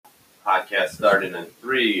Podcast starting in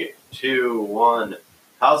 3, 2, 1.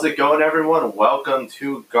 How's it going, everyone? Welcome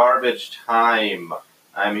to Garbage Time.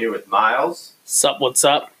 I'm here with Miles. What's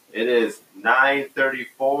up? It is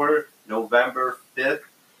 9:34, November 5th,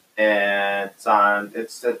 and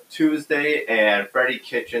it's a Tuesday, and Freddie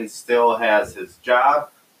Kitchen still has his job.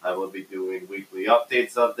 I will be doing weekly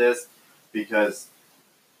updates of this because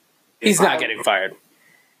he's not getting fired.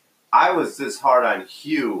 I was this hard on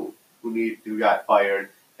Hugh, who got fired,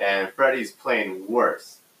 and Freddie's playing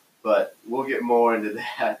worse. But we'll get more into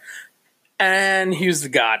that. And Hugh's the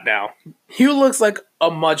god now. Hugh looks like a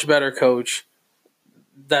much better coach.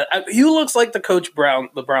 Hugh looks like the coach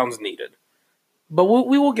the Browns needed. But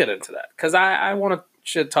we will get into that because I want to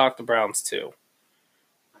shit talk the Browns too.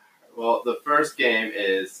 Well, the first game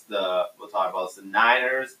is the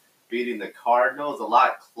Niners beating the Cardinals, a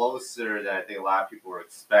lot closer than I think a lot of people were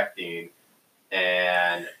expecting.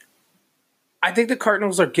 And I think the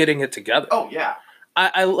Cardinals are getting it together. Oh yeah.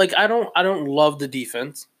 I don't love the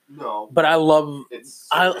defense. No. But I love it's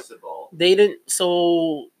serviceable. They didn't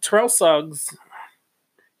so Terrell Suggs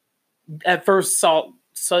at first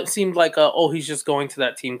seemed like he's just going to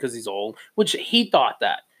that team because he's old, which he thought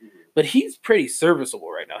that. Mm-hmm. But he's pretty serviceable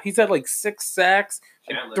right now. He's had like 6 sacks,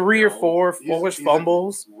 like 3 or 4 forced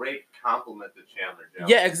fumbles. A great compliment to Chandler Jones.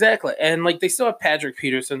 Yeah, exactly. And like they still have Patrick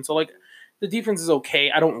Peterson, so like the defense is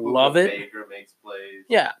okay. I don't love it. Baker makes plays.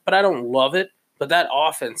 Yeah, but I don't love it. But that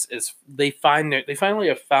offense they finally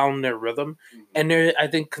have found their rhythm, mm-hmm. And they're, I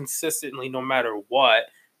think, consistently, no matter what,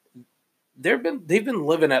 they've been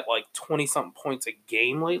living at like 20-something points a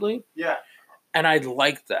game lately. Yeah, and I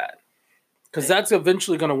like that because that's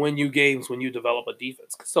eventually going to win you games when you develop a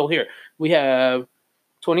defense. So here we have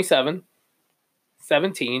 27-17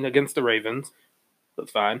 against the Ravens, that's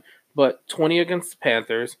fine, but 20 against the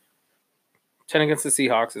Panthers, 10 against the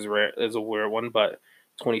Seahawks is a weird one, but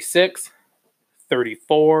 26.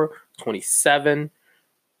 34, 27,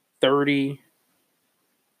 30,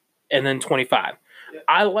 and then 25. Yeah.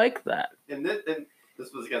 I like that. And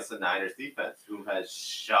this was against the Niners defense, who has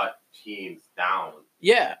shut teams down.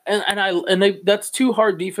 Yeah, and that's 2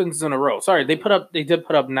 hard defenses in a row. Sorry, they did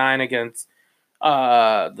put up 9 against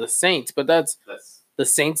the Saints, but that's the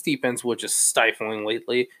Saints defense, which is stifling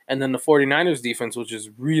lately, and then the 49ers defense, which is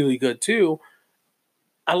really good too.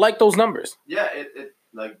 I like those numbers. Yeah,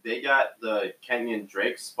 like, they got the Kenyon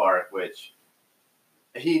Drake spark, which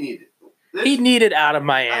he needed. He needed out of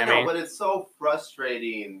Miami. I know, but it's so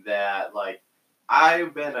frustrating that, like,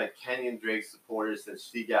 I've been a Kenyon Drake supporter since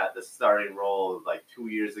he got the starting role, like, 2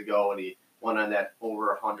 years ago when he went on that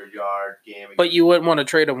over 100-yard game. But you wouldn't want to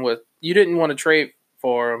trade him you didn't want to trade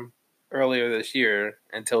for him earlier this year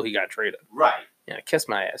until he got traded. Right. Yeah, kiss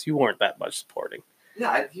my ass. You weren't that much supporting.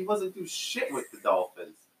 Yeah, he wasn't doing shit with the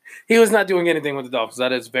Dolphins. He was not doing anything with the Dolphins.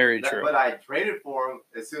 That is very true. But I traded for him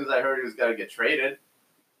as soon as I heard he was going to get traded.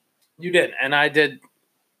 You did, and I did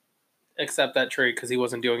accept that trade because he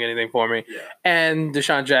wasn't doing anything for me. Yeah. And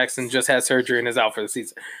Deshaun Jackson just had surgery and is out for the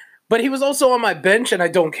season. But he was also on my bench, and I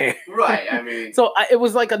don't care. Right, I mean... So it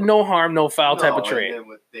was like a no harm, no foul type of trade. And then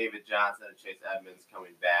with David Johnson and Chase Edmonds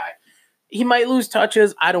coming back... He might lose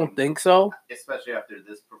touches. I don't think so. Especially after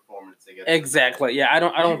this performance against... Exactly, yeah. I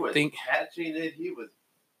don't think... catching it, He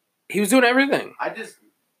was doing everything.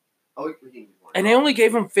 And they only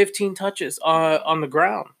gave him 15 touches on the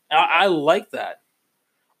ground. I like that.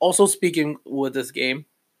 Also, speaking with this game,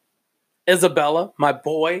 Isabella, my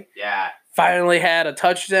boy, finally had a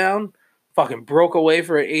touchdown. Fucking broke away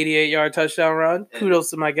for an 88-yard touchdown run. And kudos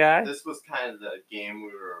to my guy. This was kind of the game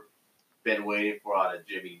been waiting for out of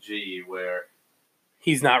Jimmy G, where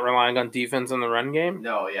he's not relying on defense in the run game.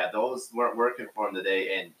 No, yeah, those weren't working for him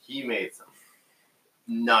today, and he made some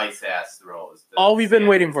nice-ass throws. All we've been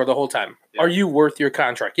waiting for the whole time. Yeah. Are you worth your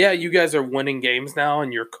contract? Yeah, you guys are winning games now,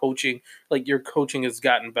 and your coaching has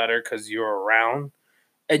gotten better because you're around.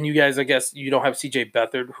 And you guys, I guess, you don't have CJ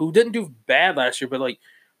Beathard, who didn't do bad last year, but, like,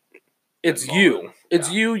 it's you.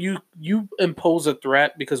 It's you. You impose a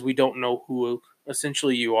threat because we don't know who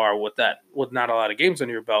essentially you are with not a lot of games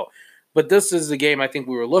under your belt. But this is the game I think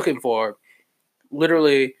we were looking for.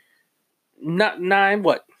 Literally, not 9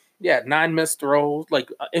 missed throws, like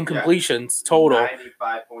incompletions total.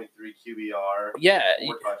 95.3 QBR. Yeah.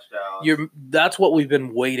 4 touchdowns. That's what we've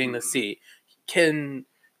been waiting to see. When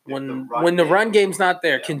the run game's not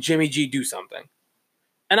there, can Jimmy G do something?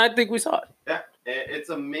 And I think we saw it. Yeah, it's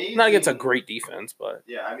amazing. Not against a great defense, but...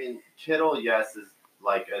 Yeah, I mean, Kittle, yes, is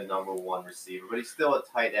like a number 1 receiver, but he's still a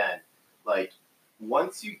tight end. Like,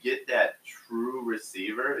 once you get that true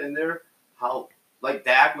receiver in there, how like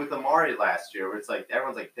Dak with Amari last year, where it's like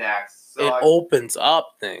everyone's like Dak sucks. It opens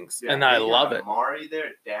up things, and I love it. Amari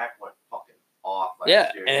there, Dak went fucking off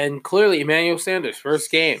last year. And clearly Emmanuel Sanders,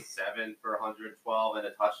 first game. 7 for 112 and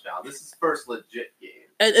a touchdown. This is his first legit game.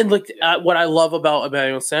 And what I love about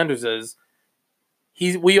Emmanuel Sanders is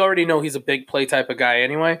we already know he's a big play type of guy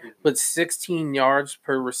anyway, but 16 yards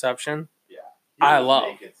per reception. Yeah. I love.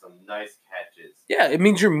 Making some nice catches. Yeah, it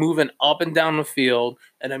means you're moving up and down the field,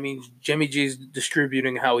 and that means Jimmy G's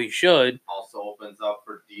distributing how he should. Also opens up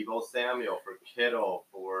for Deebo Samuel, for Kittle,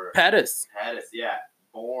 for Pettis, yeah.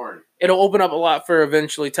 Bourne. It'll open up a lot for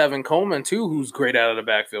eventually Tevin Coleman too, who's great out of the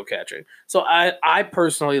backfield catching. So I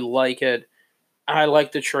personally like it. I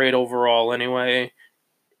like the trade overall anyway.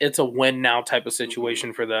 It's a win now type of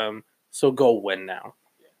situation for them. So go win now.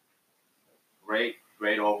 Yeah. Great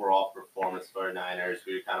overall performance for our Niners.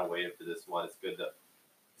 We were kind of waiting for this one. It's good to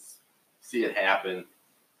see it happen.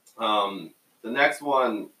 The next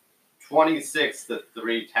one,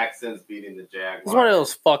 26-3, Texans beating the Jaguars. It's one of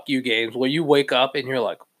those fuck you games where you wake up and you're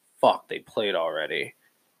like, fuck, they played already.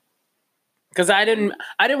 Because I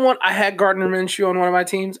had Gardner Minshew on one of my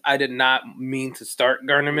teams. I did not mean to start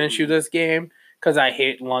Gardner Minshew this game because I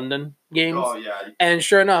hate London games. Oh, yeah. And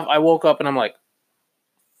sure enough, I woke up and I'm like,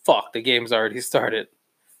 fuck, the game's already started.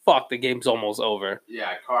 Fuck, the game's almost over.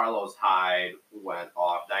 Yeah, Carlos Hyde went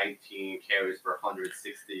off 19 carries for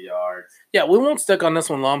 160 yards. Yeah, we won't stick on this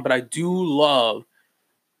one long, but I do love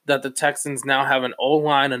that the Texans now have an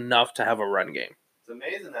O-line enough to have a run game. It's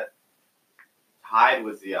amazing that Hyde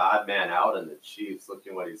was the odd man out in the Chiefs,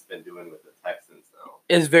 looking what he's been doing with the Texans now.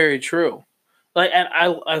 It's very true. And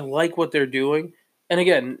I like what they're doing. And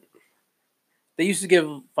again, they used to give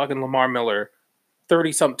fucking Lamar Miller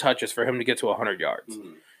 30-something touches for him to get to 100 yards.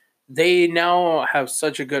 Mm-hmm. They now have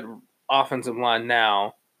such a good offensive line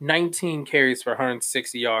now. 19 carries for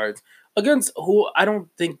 160 yards against who I don't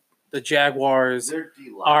think the Jaguars their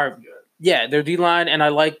D-line are good. Yeah, their D-line, and I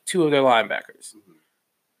like 2 of their linebackers. Mm-hmm.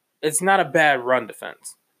 It's not a bad run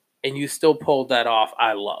defense, and you still pulled that off.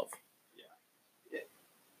 I love. Yeah.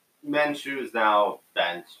 Minshew is now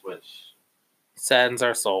benched, which saddens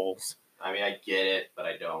our souls. I mean, I get it, but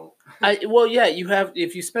I don't. You have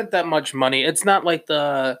if you spent that much money, it's not like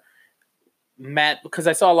the Matt, because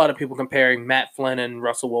I saw a lot of people comparing Matt Flynn and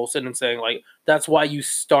Russell Wilson and saying like that's why you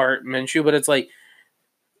start Minshew, but it's like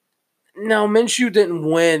no, Minshew didn't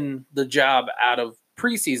win the job out of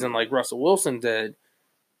preseason like Russell Wilson did.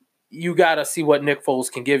 You got to see what Nick Foles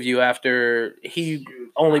can give you after he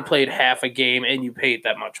only played half a game and you paid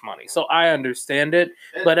that much money. So I understand it.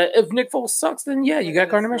 But if Nick Foles sucks, then yeah, you got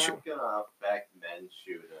Gardner Minshew. It's not going to affect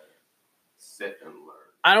Minshew to sit and learn.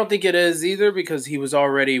 I don't think it is either because he was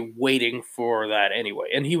already waiting for that anyway.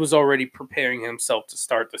 And he was already preparing himself to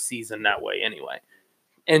start the season that way anyway.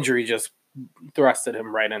 Injury just thrusted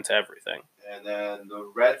him right into everything. And then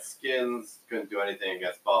the Redskins couldn't do anything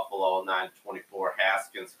against Buffalo, 9-24.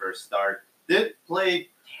 Haskins' first start. Did play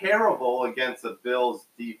terrible against the Bills'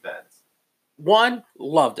 defense. One,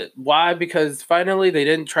 loved it. Why? Because finally they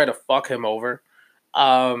didn't try to fuck him over.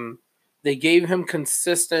 They gave him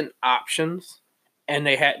consistent options, and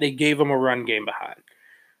they gave him a run game behind.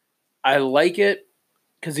 I like it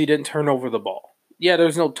because he didn't turn over the ball. Yeah,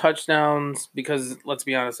 there's no touchdowns because, let's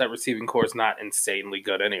be honest, that receiving core is not insanely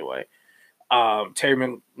good anyway.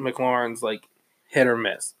 Terry McLaurin's like hit or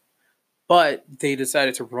miss. But they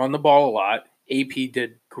decided to run the ball a lot. AP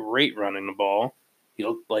did great running the ball. He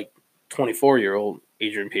looked like 24-year-old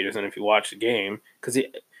Adrian Peterson if you watch the game. Because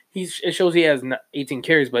it shows he has 18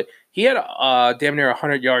 carries, but he had damn near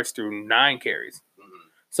 100 yards through 9 carries. Mm-hmm.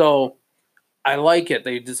 So I like it.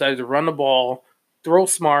 They decided to run the ball, throw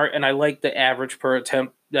smart, and I like the average per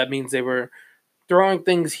attempt. That means they were throwing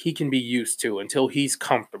things he can be used to until he's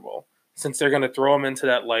comfortable. Since they're going to throw him into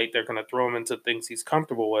that light, they're going to throw him into things he's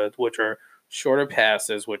comfortable with, which are shorter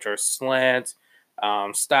passes, which are slants,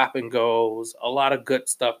 stop and goes, a lot of good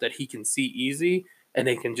stuff that he can see easy, and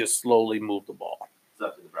they can just slowly move the ball. It's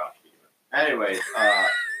up to the Browns. Anyways,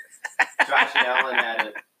 Josh Allen had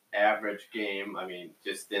an average game. I mean,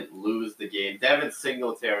 just didn't lose the game. Devin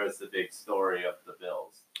Singletary is the big story of the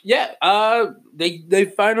Bills. Yeah, they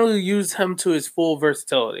finally used him to his full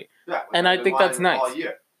versatility, and I think that's nice. All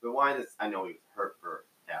year. The wine is, I know he was hurt for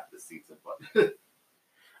half the season, but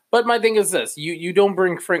but my thing is this: you don't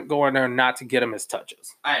bring Frank Gore there not to get him his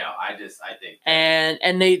touches. I know. I think,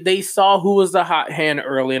 and they saw who was the hot hand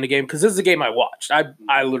early in the game because this is a game I watched.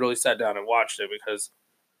 I literally sat down and watched it because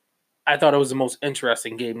I thought it was the most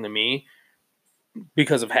interesting game to me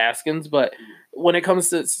because of Haskins. But when it comes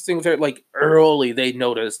to Singletary, like early, they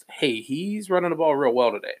noticed, hey, he's running the ball real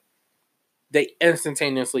well today. they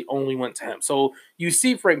instantaneously only went to him. So you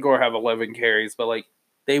see Frank Gore have 11 carries, but like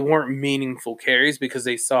they weren't meaningful carries because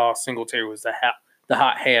they saw Singletary was the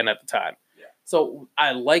hot hand at the time. Yeah. So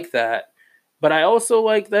I like that, but I also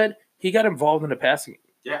like that he got involved in the passing game.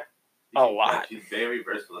 Yeah. A lot. He's very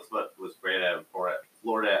versatile. That's what was great at him for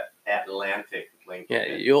Florida Atlantic link. Yeah,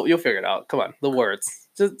 you'll figure it out. Come on, the words,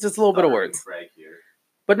 just a little bit of words. Here.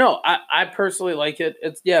 But no, I personally like it.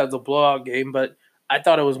 It's a blowout game, but I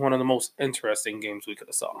thought it was one of the most interesting games we could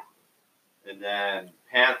have saw. And then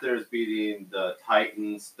Panthers beating the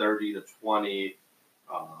Titans 30-20.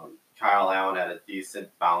 Kyle Allen had a decent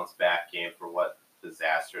bounce back game for what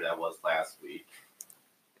disaster that was last week.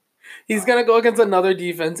 He's gonna go against another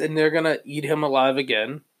defense, and they're gonna eat him alive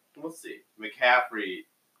again. We'll see. McCaffrey.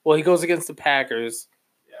 Well, he goes against the Packers.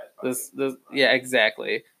 Yeah,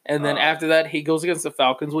 exactly. And then after that, he goes against the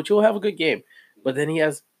Falcons, which will have a good game. But then he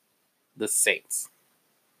has the Saints.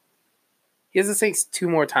 He has the Saints 2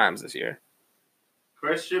 more times this year.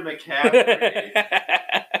 Christian McCaffrey,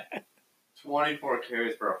 24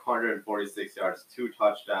 carries for 146 yards, 2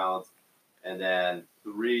 touchdowns, and then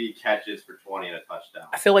 3 catches for 20 and a touchdown.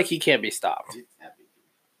 I feel like he can't be stopped.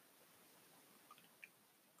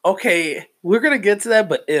 Okay, we're going to get to that,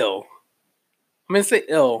 but ill. I'm going to say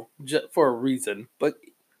ill for a reason, but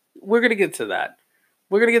we're going to get to that.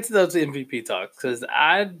 We're going to get to those MVP talks because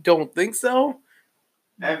I don't think so.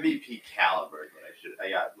 MVP caliber. I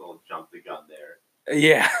got a little jump the gun there.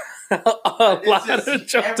 Yeah. Every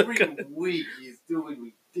week he's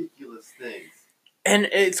doing ridiculous things. And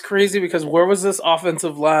it's crazy because where was this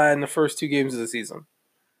offensive line the first 2 games of the season?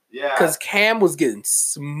 Yeah. Because Cam was getting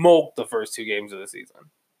smoked the first 2 games of the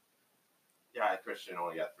season. Yeah, Christian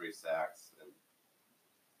only got 3 sacks.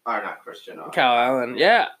 Not Christian. Kyle Allen.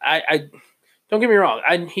 Yeah, I don't get me wrong.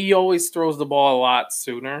 He always throws the ball a lot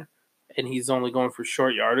sooner, and he's only going for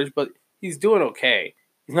short yardage, but he's doing okay.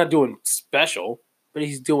 He's not doing special, but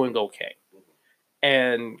he's doing okay.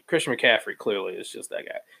 And Christian McCaffrey clearly is just that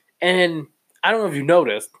guy. And I don't know if you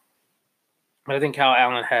noticed, but I think Kyle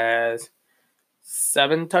Allen has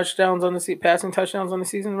 7 touchdowns on the passing touchdowns on the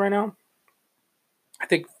season right now. I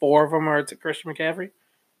think 4 of them are to Christian McCaffrey.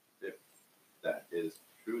 If that is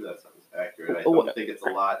true, that sounds accurate. I don't think it's a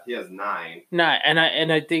lot. He has 9. 9,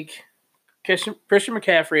 and I think Christian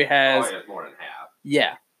McCaffrey has. Oh, he has more than half.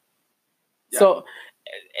 Yeah. So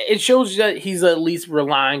it shows that he's at least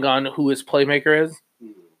relying on who his playmaker is,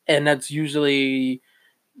 and that's usually,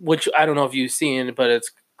 which I don't know if you've seen, but it's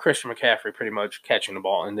Christian McCaffrey pretty much catching the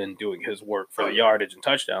ball and then doing his work for the yardage and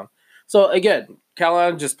touchdown. So again, Kyle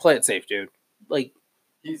Allen, just play it safe, dude. Like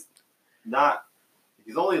he's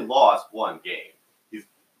only lost 1 game. He's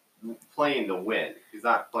playing to win. He's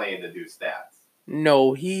not playing to do stats.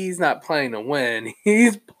 No, he's not playing to win.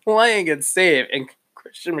 He's playing it safe, and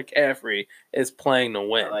Christian McCaffrey is playing to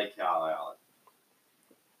win. I like Kyle Allen.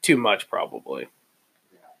 Too much, probably.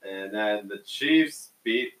 Yeah. And then the Chiefs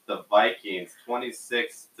beat the Vikings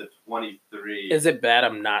 26-23. Is it bad?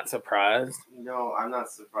 I'm not surprised. No, I'm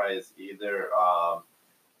not surprised either.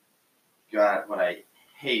 God, what I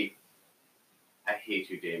hate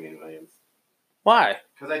you, Damian Williams. Why?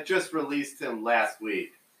 Because I just released him last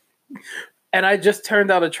week. And I just turned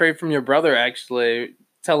out a trade from your brother, actually,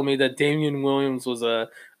 telling me that Damian Williams was a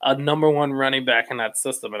number 1 running back in that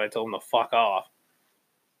system, and I told him to fuck off.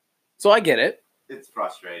 So I get it. It's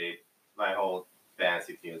frustrating. My whole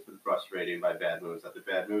fantasy team has been frustrating by bad moves after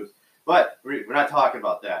bad moves. But we're not talking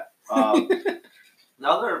about that.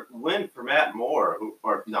 Another win for Matt Moore,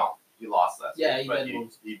 he lost last week, but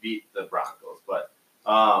he beat the Broncos. But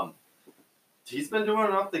he's been doing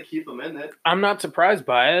enough to keep him in it. I'm not surprised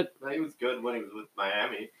by it. He was good when he was with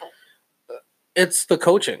Miami. It's the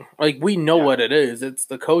coaching. Like, we know what it is. It's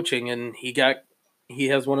the coaching, and he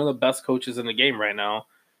has one of the best coaches in the game right now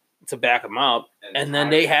to back him up. And then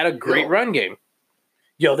they had a great run game.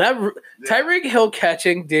 Yo, Tyreek Hill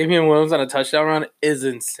catching Damian Williams on a touchdown run is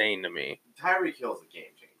insane to me. Tyreek Hill's a game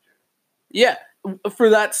changer. Yeah, for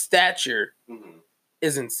that stature,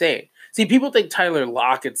 is insane. See, people think Tyler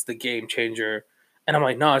Lockett's the game changer, and I'm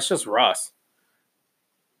like, no, it's just Russ.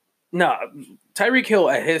 No, Tyreek Hill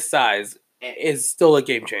at his size is still a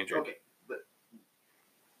game changer. Okay, but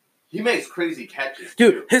he makes crazy catches.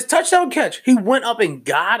 Dude, his touchdown catch, he went up and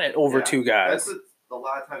got it over 2 guys. That's a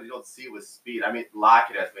lot of times you don't see with speed. I mean,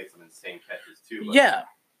 Lockett has made some insane catches too. But yeah.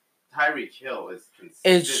 Tyreek Hill is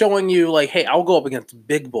consistent. It's showing you, like, hey, I'll go up against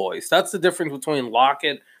big boys. That's the difference between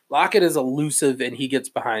Lockett. Lockett is elusive and he gets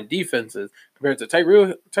behind defenses compared to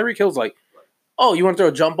Tyreek Hill's like, oh, you want to throw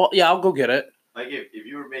a jump ball? Yeah, I'll go get it. Like, if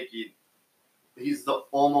you were making, he's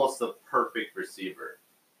almost the perfect receiver.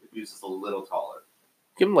 If he was just a little taller.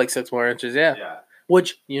 Give him like 6 more inches, yeah. Yeah.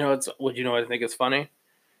 Which I think is funny?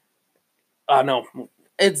 No,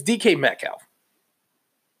 it's DK Metcalf.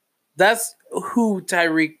 That's who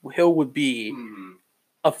Tyreek Hill would be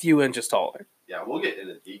a few inches taller. Yeah, we'll get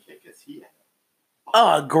into DK because he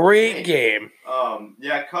had a great game.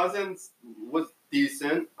 Yeah, Cousins was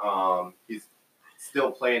decent. He's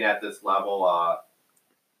still playing at this level.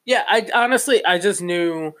 Yeah, I just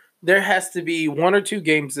knew there has to be 1 or 2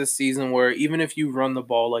 games this season where even if you run the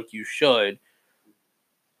ball like you should,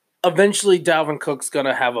 eventually Dalvin Cook's going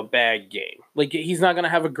to have a bad game. Like, he's not going to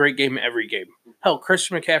have a great game every game. Hell,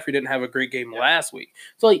 Christian McCaffrey didn't have a great game last week.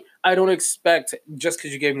 So, like, I don't expect just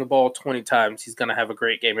because you gave him the ball 20 times, he's going to have a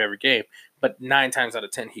great game every game. But 9 times out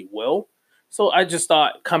of 10, he will. So, I just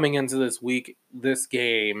thought coming into this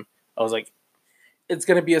game, I was like, it's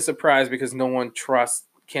going to be a surprise because no one trusts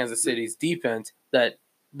Kansas City's defense that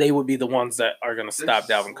they would be the ones that are going to stop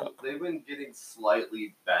Dalvin Cook. They've been getting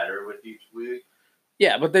slightly better with each week.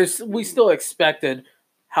 Yeah, but we still expected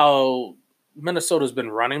how Minnesota's been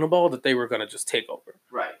running the ball that they were going to just take over.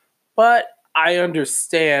 Right. But I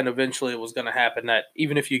understand eventually it was going to happen that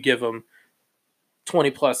even if you give him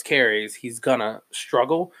 20-plus carries, he's going to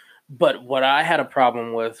struggle. But what I had a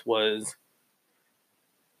problem with was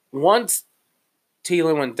once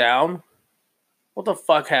Thielen went down, what the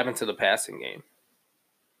fuck happened to the passing game?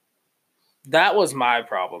 That was my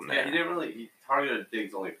problem there. Yeah, he targeted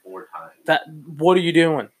Diggs only 4 times. What are you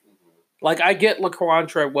doing? Like, I get Laquan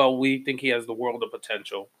Treadwell. We think he has the world of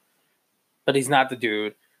potential, but he's not the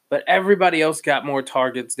dude. But everybody else got more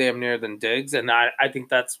targets damn near than Diggs, and I think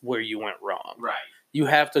that's where you went wrong. Right. You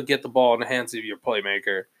have to get the ball in the hands of your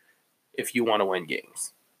playmaker if you want to win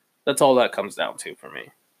games. That's all that comes down to for me.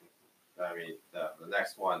 I mean, the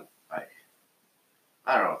next one,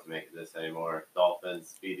 I don't know what to make of this anymore.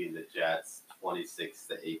 Dolphins beating the Jets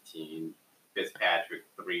 26-18. Fitzpatrick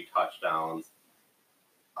 3 touchdowns.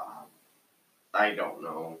 I don't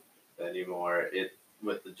know anymore.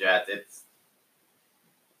 With the Jets,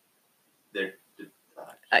 they're.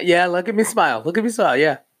 Yeah, look at me smile.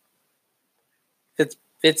 Yeah,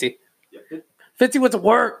 Fitzy. Yeah, Fitzy went to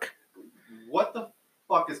work. What the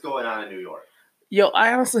fuck is going on in New York? Yo,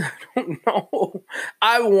 I honestly don't know.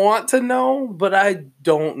 I want to know, but I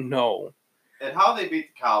don't know. And how they beat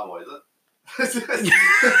the Cowboys.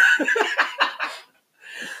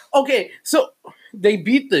 Okay, so they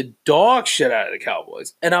beat the dog shit out of the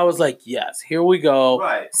Cowboys. And I was like, yes, here we go.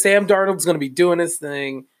 Right. Sam Darnold's going to be doing his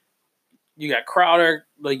thing. You got Crowder,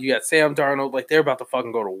 you got Sam Darnold. They're about to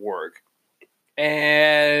fucking go to work.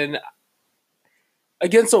 And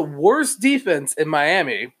against a worse defense in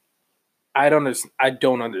Miami, I don't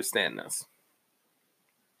understand this.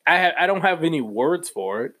 I don't have any words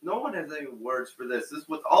for it. No one has any words for this. This is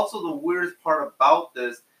what's also the weirdest part about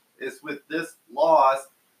this is with this loss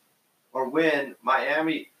or win,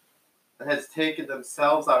 Miami has taken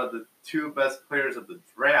themselves out of the 2 best players of the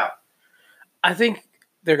draft. I think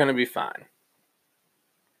they're going to be fine.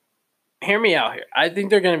 Hear me out here. I think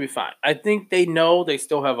they're going to be fine. I think they know they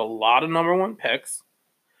still have a lot of number 1 picks.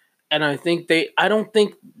 And I don't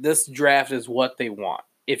think this draft is what they want,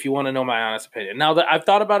 if you want to know my honest opinion. Now that I've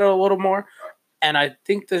thought about it a little more, and I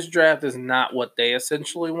think this draft is not what they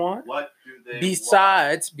essentially want. What do they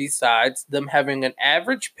want? Besides them having an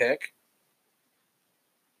average pick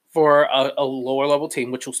for a lower level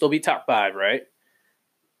team, which will still be top 5, right?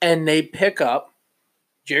 And they pick up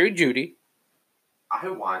Jerry Jeudy. I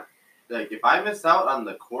want, if I miss out on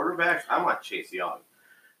the quarterbacks, I want Chase Young.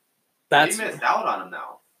 They missed out on him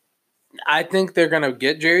now. I think they're going to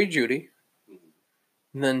get Jerry Jeudy.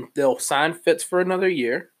 And then they'll sign Fitz for another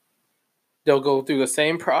year. They'll go through the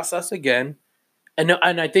same process again. And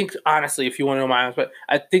I think, honestly, if you want to know my honest, but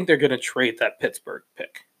I think they're going to trade that Pittsburgh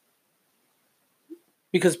pick.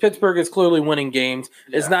 Because Pittsburgh is clearly winning games.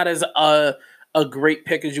 Yeah. It's not as a great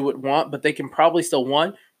pick as you would want, but they can probably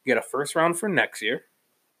still get a first round for next year.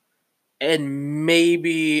 And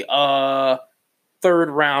maybe a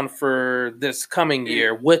 3rd round for this coming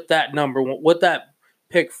year with that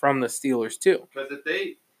pick from the Steelers too. Because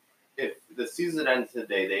if the season ends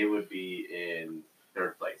today, they would be in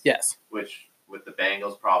 3rd place. Yes. Which with the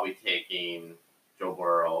Bengals probably taking Joe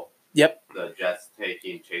Burrow. Yep. The Jets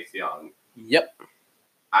taking Chase Young. Yep.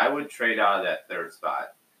 I would trade out of that 3rd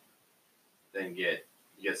spot. Then get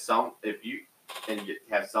some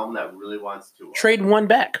have someone that really wants to trade one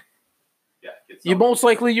back. Yeah, you most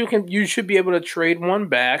likely you should be able to trade one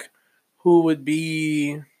back, who would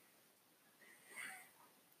be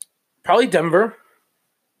probably Denver.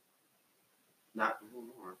 Not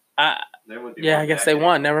more. I guess they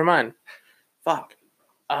won. Never mind. Fuck.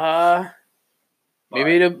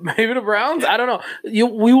 Maybe the Browns. I don't know.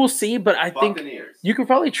 We will see, but I think you could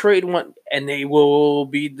probably trade one, and they will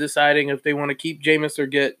be deciding if they want to keep Jameis or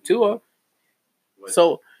get Tua.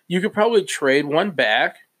 So you could probably trade one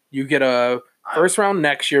back. You get a first round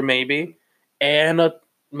next year, maybe, and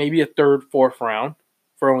maybe a third, fourth round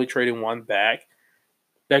for only trading one back.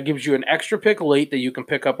 That gives you an extra pick late that you can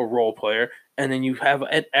pick up a role player, and then you have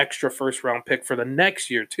an extra first round pick for the next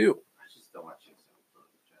year too. I just don't want you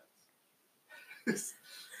to Jets.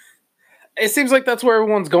 It seems like that's where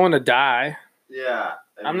everyone's going to die. Yeah.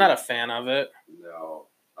 I'm not a fan of it. No.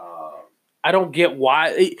 I don't get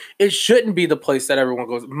why. It shouldn't be the place that everyone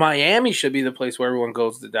goes. Miami should be the place where everyone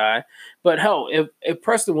goes to die. But hell, if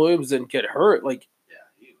Preston Williams didn't get hurt,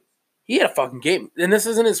 he had a fucking game. And this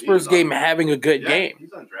isn't his first game having a good game. He's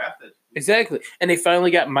undrafted. Exactly. And they finally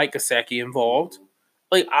got Mike Gesicki involved.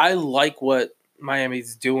 I like what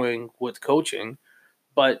Miami's doing with coaching,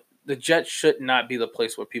 but the Jets should not be the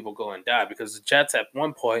place where people go and die, because the Jets at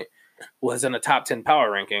one point was in a top 10 power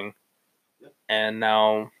ranking, and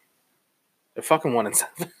now they're fucking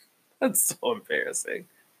 1-7. That's so embarrassing.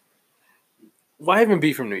 Why even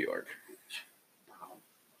be from New York?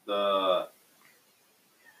 I'm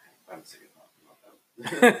sick of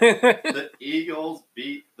talking about them. The Eagles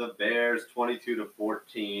beat the Bears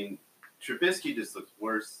 22-14. Trubisky just looks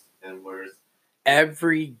worse and worse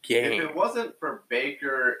every game. If it wasn't for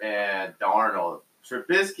Baker and Darnold,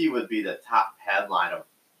 Trubisky would be the top headline of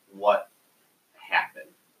what happened.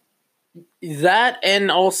 That, and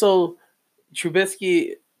also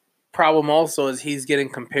Trubisky problem also is he's getting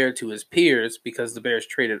compared to his peers because the Bears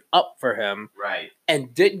traded up for him, right,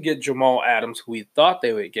 and didn't get Jamal Adams, who we thought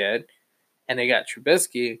they would get, and they got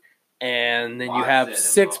Trubisky, and then Watson, you have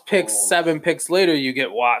 6 picks, 7 picks later, you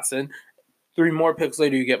get Watson. 3 more picks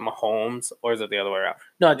later, you get Mahomes, or is it the other way around?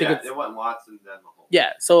 No, I think it went Watson then Mahomes.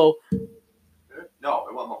 Yeah, so no,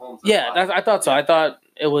 it went Mahomes. I thought so. I thought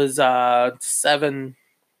it was 7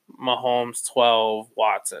 Mahomes, 12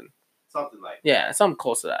 Watson. Something like that. Yeah, something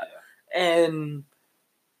close to that. Yeah. And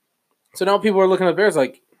so now people are looking at the Bears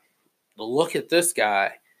like, look at this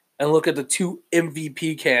guy, and look at the 2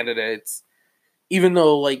 MVP candidates. Even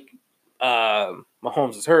though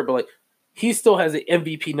Mahomes is hurt, but he still has the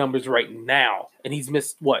MVP numbers right now, and he's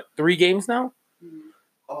missed 3 games now.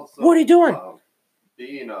 Also, what are you doing?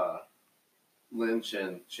 Being a Lynch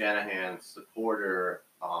and Shanahan supporter,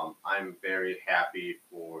 I'm very happy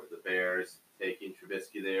for the Bears taking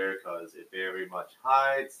Trubisky there, because it very much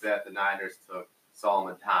hides that the Niners took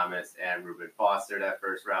Solomon Thomas and Reuben Foster that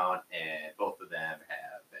first round, and both of them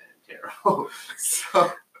have been terrible.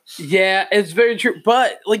 So. Yeah, it's very true,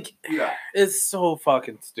 but it's so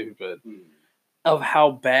fucking stupid of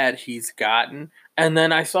how bad he's gotten. And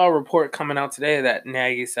then I saw a report coming out today that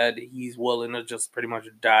Nagy said he's willing to just pretty much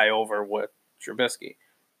die over with Trubisky.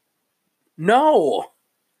 No,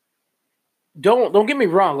 don't get me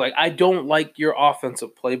wrong. I don't like your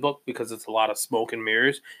offensive playbook because it's a lot of smoke and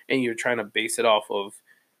mirrors, and you're trying to base it off of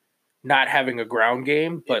not having a ground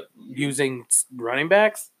game, but using running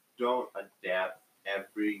backs. Don't adapt.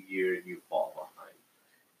 Every year you fall behind.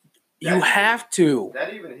 You have to.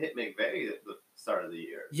 That even hit McVay at the start of the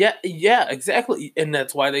year. Yeah, exactly. And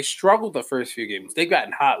that's why they struggled the first few games. They've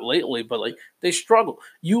gotten hot lately, but they struggle.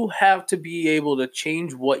 You have to be able to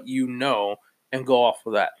change what you know and go off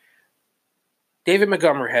of that. David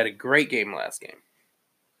Montgomery had a great game last game.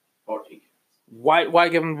 14 games. Why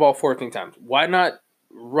give him the ball 14 times? Why not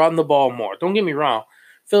run the ball more? Don't get me wrong.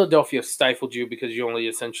 Philadelphia stifled you because you only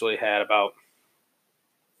essentially had about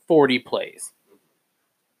 40 plays.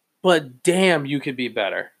 But damn, you could be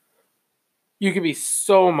better. You could be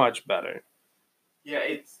so much better. Yeah,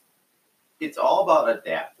 it's all about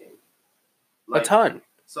adapting. A ton.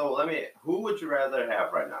 So who would you rather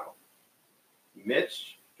have right now?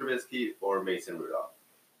 Mitch Trubisky or Mason Rudolph?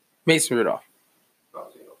 Mason Rudolph. I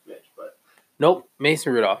was going to go with Mitch, but nope,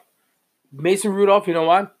 Mason Rudolph. Mason Rudolph, you know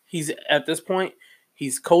what? He's at this point,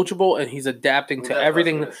 he's coachable, and he's adapting to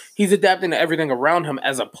everything. He's adapting to everything around him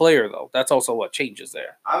as a player, though. That's also what changes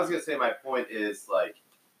there. I was going to say my point is,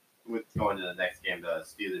 with going to the next game, the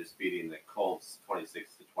Steelers beating the Colts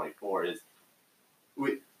 26-24, is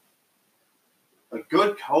a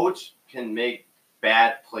good coach can make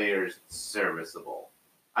bad players serviceable.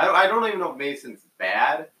 I don't even know if Mason's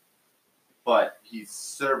bad, but he's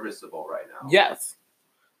serviceable right now. Yes.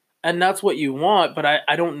 And that's what you want, but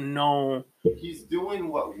I don't know. He's doing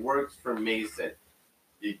what works for Mason.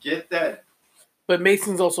 You get that? But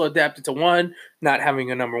Mason's also adapted to not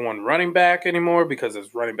having a number 1 running back anymore because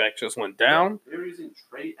his running back just went down. They're using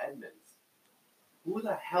Trey Edmonds. Who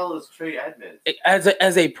the hell is Trey Edmonds?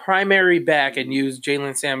 As a primary back and use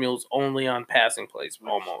Jalen Samuels only on passing plays,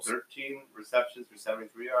 almost 13 receptions for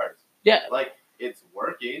 73 yards. Yeah, like it's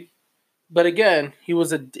working. But again, he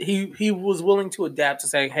was willing to adapt to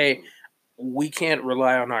saying, "Hey, we can't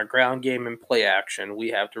rely on our ground game and play action. We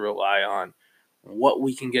have to rely on what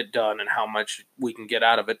we can get done and how much we can get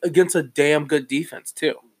out of it against a damn good defense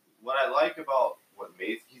too." What I like about what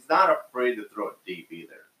Mace, he's not afraid to throw it deep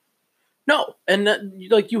either. No, and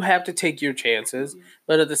you have to take your chances,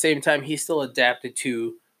 but at the same time, he still adapted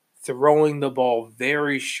to throwing the ball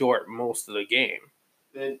very short most of the game.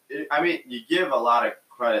 You give a lot of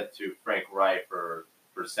credit to Frank Wright for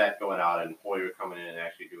Seth going out and Hoyer coming in and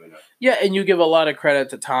actually doing it. Yeah, and you give a lot of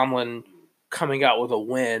credit to Tomlin coming out with a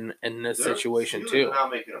win in this situation too. They're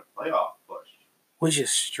not making a playoff push, which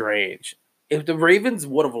is strange. If the Ravens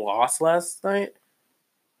would have lost last night,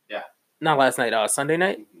 not last night, Sunday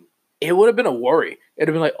night, it would have been a worry. It'd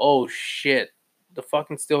have been like, oh shit, the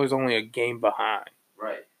fucking Steelers only a game behind.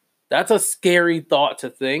 Right. That's a scary thought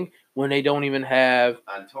to think when they don't even have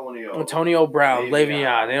Antonio Brown,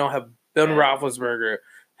 Le'Veon. They don't have Ben Roethlisberger.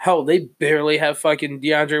 Hell, they barely have fucking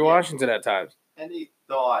DeAndre Washington at times. Any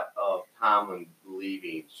thought of Tomlin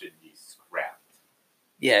leaving should be scrapped.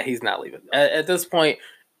 Yeah, he's not leaving. At this point,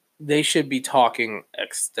 they should be talking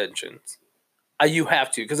extensions. You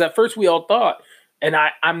have to, because at first we all thought, and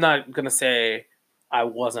I'm not going to say I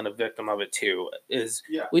wasn't a victim of it too,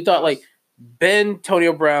 we thought like Ben,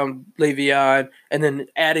 Antonio Brown, Le'Veon, and then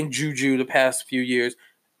adding Juju the past few years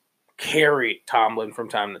carried Tomlin from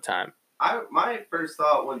time to time. My first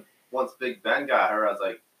thought once Big Ben got hurt, I was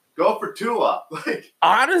like, go for Tua.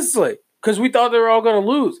 Honestly, because we thought they were all going to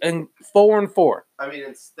lose, and 4-4.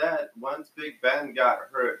 Instead, once Big Ben got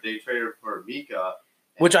hurt, they traded for Mika.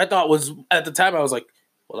 Which I thought was, at the time, I was like,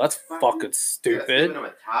 well, that's fucking stupid. Giving him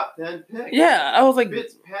a top 10 pick. Yeah, I was like...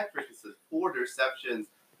 Fitzpatrick has 4 interceptions.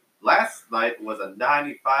 Last night was a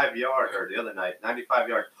 95-yard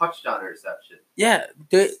touchdown interception. Yeah.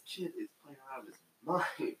 This kid is playing out of his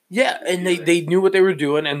mind. Yeah, and they knew what they were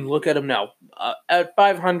doing, and look at him now. At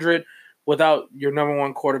 500, without your number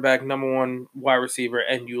one quarterback, number one wide receiver,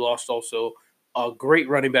 and you lost also a great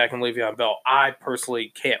running back in Le'Veon Bell, I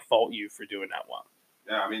personally can't fault you for doing that well.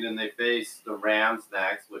 Yeah, and they face the Rams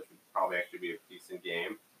next, which would probably actually be a decent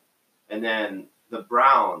game. And then the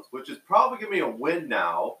Browns, which is probably going to be a win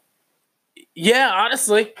now. Yeah,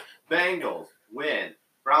 honestly. Bengals, win.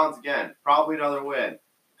 Browns again, probably another win.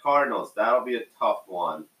 Cardinals, that'll be a tough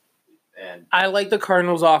one. And I like the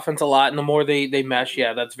Cardinals' offense a lot, and the more they mesh,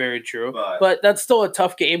 yeah, that's very true. But that's still a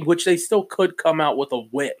tough game, which they still could come out with a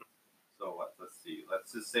win. So let's see.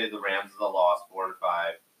 Let's just say the Rams is a loss,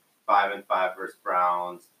 4-5. 5-5 versus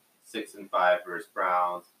Browns, 6-5 versus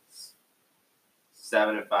Browns,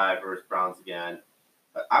 7-5 versus Browns again.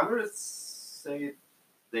 I'm gonna say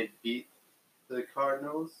they beat the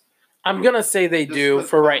Cardinals. I'm gonna say they do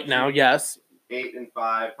for right now. Yes.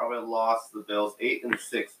 8-5, probably lost the Bills.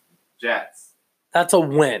 8-6 Jets. That's a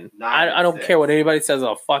win. I don't care what anybody says.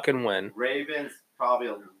 A fucking win. Ravens probably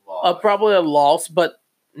a loss. Probably a loss, but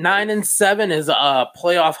 9-7 is a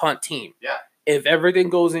playoff hunt team. Yeah. If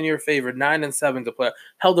everything goes in your favor, 9-7 to play.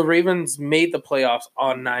 Hell, the Ravens made the playoffs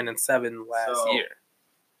on 9-7 last year.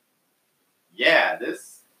 Yeah,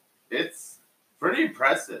 it's pretty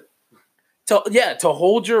impressive. To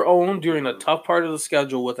hold your own during a tough part of the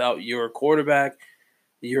schedule without your quarterback,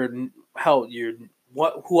 who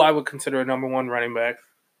I would consider a number one running back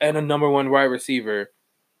and a number one wide receiver,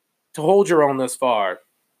 to hold your own this far,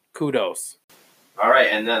 kudos. All right,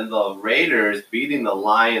 and then the Raiders beating the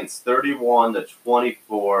Lions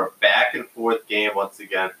 31-24. Back and forth game once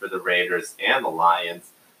again for the Raiders and the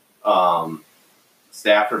Lions.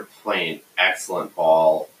 Stafford playing excellent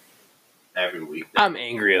ball every week. I'm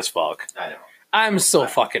angry as fuck. I know. I'm so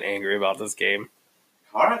fucking angry about this game.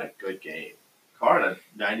 Carr had a good game. Carr had a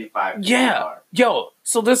 95. Yeah. Yo,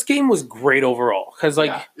 so this game was great overall. Because,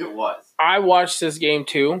 it was. I watched this game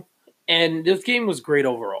too, and this game was great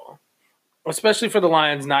overall. Especially for the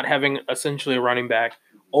Lions not having essentially a running back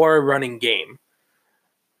or a running game.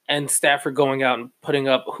 And Stafford going out and putting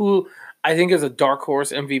up who I think is a dark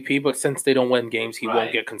horse MVP, but since they don't win games, he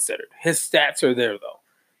won't get considered. His stats are there, though.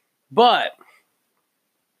 But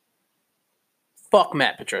fuck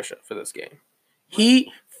Matt Patricia for this game.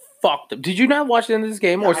 He fucked him. Did you not watch the end of this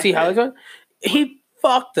game or see how it's going? He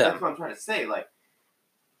fucked them. That's what I'm trying to say.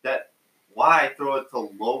 Why throw it to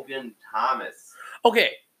Logan Thomas?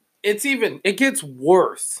 Okay. It gets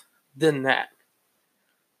worse than that.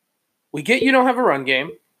 We get you don't have a run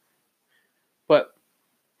game, but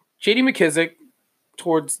J.D. McKissick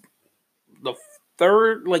towards the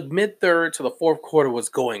mid-third to the fourth quarter was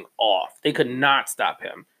going off. They could not stop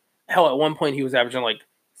him. Hell, at one point he was averaging like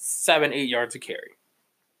 7-8 yards a carry.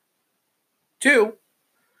 2,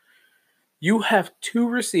 you have 2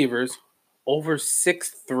 receivers over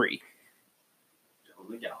 6'3".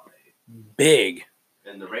 Big.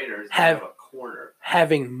 And the Raiders have a corner.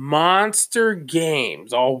 Having monster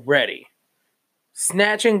games already.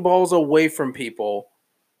 Snatching balls away from people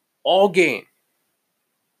all game.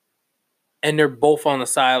 And they're both on the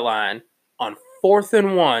sideline on 4th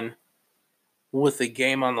and 1 with the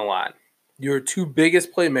game on the line. Your 2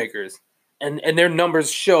 biggest playmakers, and their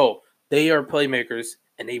numbers show they are playmakers,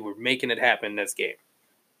 and they were making it happen in this game.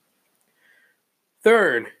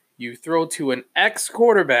 Third, you throw to an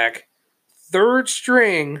ex-quarterback, 3rd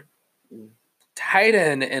string, tight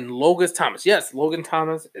end, and Logan Thomas. Yes, Logan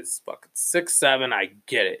Thomas is fucking 6'7", I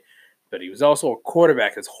get it. But he was also a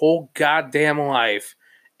quarterback his whole goddamn life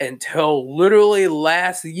until literally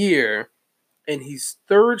last year, and he's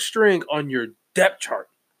 3rd string on your depth chart.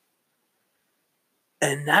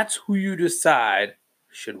 And that's who you decide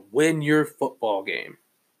should win your football game.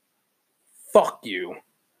 Fuck you.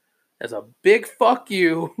 That's a big fuck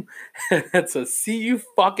you. That's a see you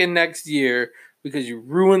fucking next year because you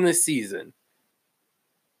ruined the season.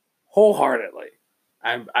 Wholeheartedly.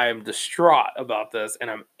 I am distraught about this, and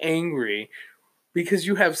I'm angry because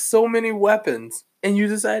you have so many weapons, and you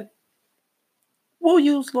decide, we'll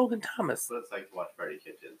use Logan Thomas. So it's like to watch Freddie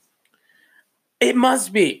Kitchens. It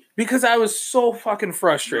must be, because I was so fucking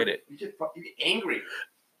frustrated. You get angry.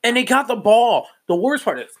 And they got the ball. The worst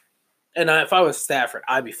part is, and if I was Stafford,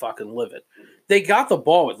 I'd be fucking livid. They got the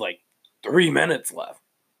ball with like 3 minutes left,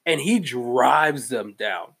 and he drives them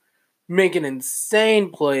down, making insane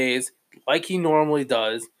plays like he normally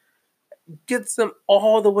does, gets them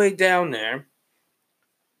all the way down there.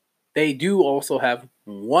 They do also have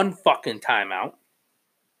 1 fucking timeout.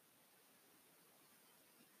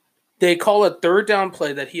 They call a 3rd down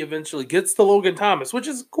play that he eventually gets to Logan Thomas, which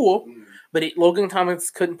is cool. But Logan Thomas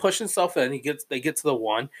couldn't push himself in. They get to the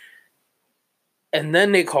 1. And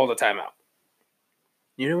then they call the timeout.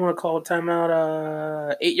 You didn't want to call a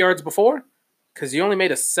timeout 8 yards before? Because you only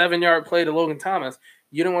made a 7-yard play to Logan Thomas.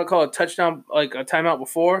 You didn't want to call a touchdown, like a timeout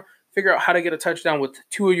before? Figure out how to get a touchdown with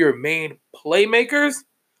 2 of your main playmakers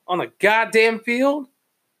on the goddamn field?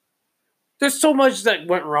 There's so much that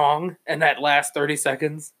went wrong in that last 30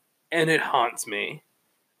 seconds. And it haunts me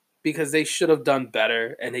because they should have done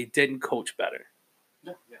better and they didn't coach better.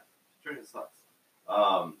 Yeah, sure it sucks.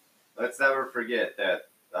 Let's never forget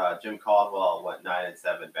that Jim Caldwell went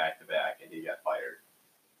 9-7 back-to-back and he got fired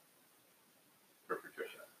for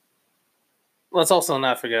Patricia. Let's also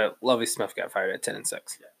not forget Lovie Smith got fired at 10-6.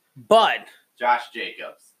 Yeah. But Josh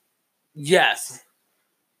Jacobs. Yes.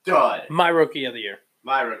 Dud. My rookie of the year.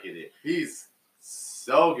 He's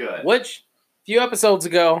so good. Which, a few episodes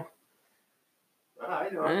ago, I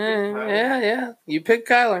know. Yeah. You picked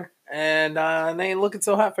Kyler, and they ain't looking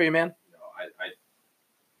so hot for you, man. No,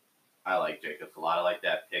 I like Jacobs a lot. I like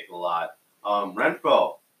that pick a lot.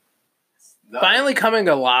 Renfro. Finally coming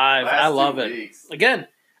alive. I love it. Weeks. Again,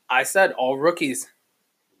 I said all rookies,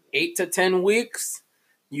 8 to 10 weeks,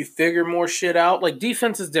 you figure more shit out. Like,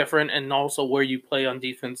 defense is different, and also where you play on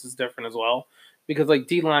defense is different as well. Because, like,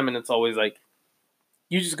 D lineman, it's always like,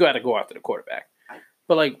 you just got to go after the quarterback.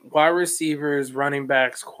 But, like, wide receivers, running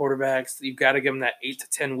backs, quarterbacks, you've got to give them that 8 to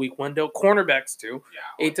 10 week window. Cornerbacks, too.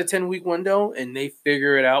 Yeah, 8 to 10 week window, and they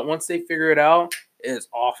figure it out. Once they figure it out, it's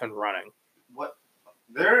off and running.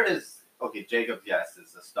 Okay, Jacobs, yes,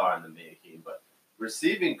 is a star in the making, but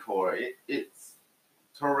receiving core, it's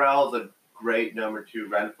Terrell's a great number 2.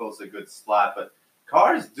 Renfro's a good slot, but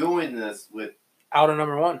Carr's doing this with out of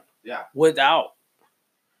number 1. Yeah, without.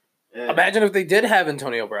 Imagine if they did have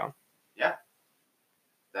Antonio Brown. Yeah,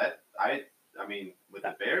 I mean, with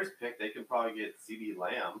the Bears pick, they can probably get CeeDee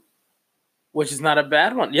Lamb, which is not a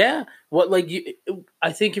bad one. Yeah,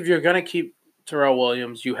 I think if you're gonna keep Terrell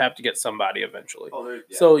Williams, you have to get somebody eventually.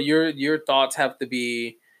 So your thoughts have to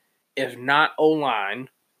be, if not O-line,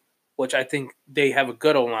 which I think they have a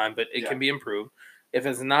good O-line, but it can be improved. If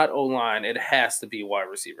it's not O-line, it has to be wide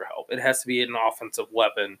receiver help. It has to be an offensive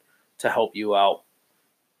weapon to help you out.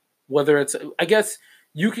 Whether it's, I guess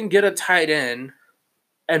you can get a tight end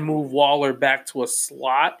and move Waller back to a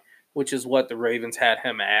slot, which is what the Ravens had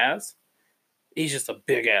him as. He's just a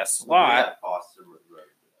big-ass slot.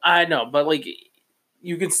 I know, but, like,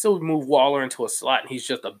 you can still move Waller into a slot, and he's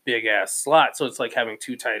just a big-ass slot. So it's like having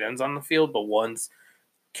 2 tight ends on the field, but one's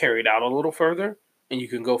carried out a little further, and you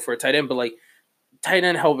can go for a tight end. But, like, tight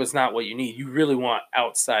end help is not what you need. You really want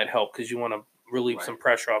outside help because you want to relieve some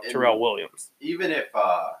pressure off Terrell Williams. Even if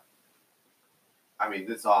I mean,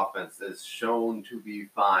 this offense is shown to be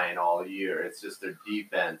fine all year. It's just their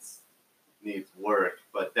defense needs work,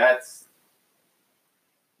 but that's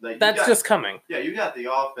just coming. Yeah, you got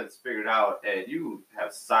the offense figured out, and you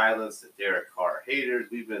have silenced the Derek Carr haters.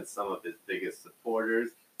 We've been some of his biggest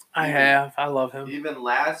supporters. I love him. Even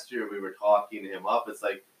last year, we were talking him up. It's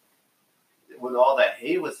like, when all that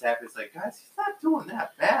hate was happening, it's like, guys, he's not doing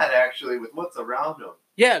that bad, actually, with what's around him.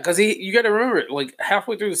 Yeah, because you got to remember, like,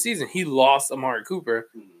 halfway through the season, he lost Amari Cooper,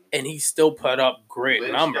 and he still put up great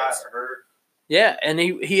numbers. Got hurt. Yeah, and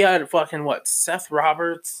he had fucking, Seth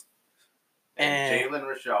Roberts and Jalen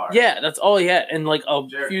Richard. Yeah, that's all he had. And, like,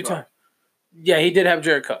 few times. Yeah, he did have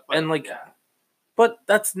Jared Cook. And, like, but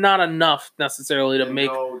that's not enough necessarily to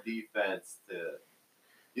make. No defense to.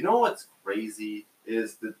 You know what's crazy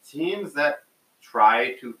is the teams that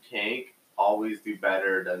try to tank always do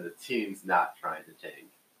better than the teams not trying to tank.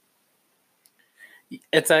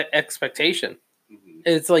 It's an expectation. Mm-hmm.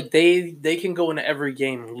 It's like they can go into every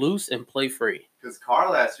game loose and play free. Because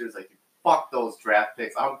Carr last year was like, fuck those draft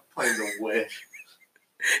picks. I'm playing to win.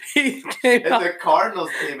 And the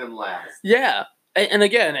Cardinals came in last. Yeah. And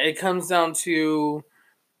again, it comes down to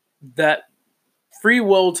that free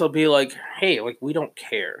will to be like, hey, like, we don't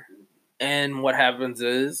care. And what happens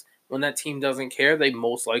is when that team doesn't care, they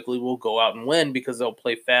most likely will go out and win because they'll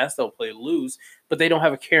play fast, they'll play loose, but they don't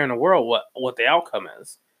have a care in the world what the outcome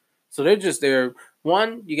is. So they're just there.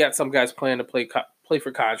 One, you got some guys playing to play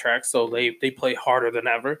for contracts, so they play harder than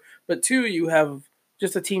ever. But two, you have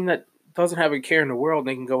just a team that doesn't have a care in the world, and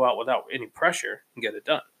they can go out without any pressure and get it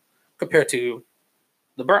done, compared to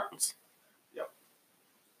the Browns. Yep.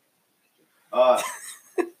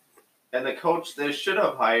 And the coach they should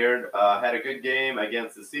have hired had a good game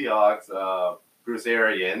against the Seahawks, Bruce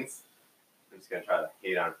Arians. I'm just going to try to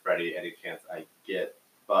hate on Freddie any chance I get.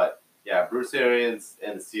 But, yeah, Bruce Arians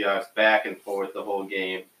and the Seahawks back and forth the whole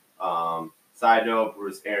game. Side note,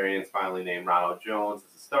 Bruce Arians finally named Ronald Jones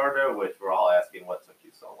as a starter, which we're all asking what took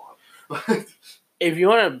you so long. If you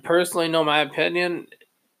want to personally know my opinion,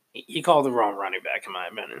 he called the wrong running back, in my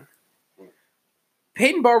opinion.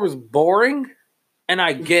 Peyton Barber's boring, and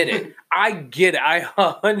I get it. I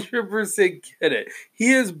 100% get it.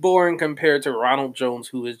 He is boring compared to Ronald Jones,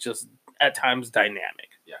 who is just at times dynamic.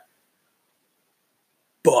 Yeah.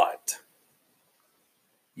 But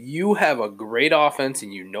you have a great offense,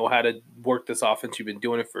 and you know how to work this offense. You've been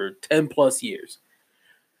doing it for 10 plus years.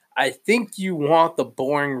 I think you want the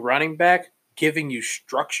boring running back giving you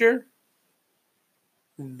structure,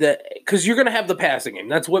 because you're going to have the passing game.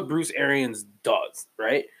 That's what Bruce Arians does,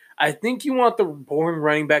 right? I think you want the boring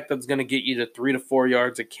running back that's going to get you to 3 to 4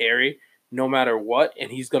 yards a carry no matter what,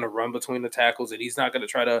 and he's going to run between the tackles, and he's not going to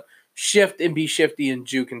try to shift and be shifty and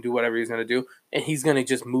juke and do whatever he's going to do, and he's going to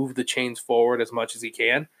just move the chains forward as much as he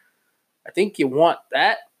can. I think you want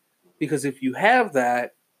that, because if you have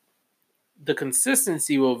that, the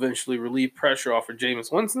consistency will eventually relieve pressure off of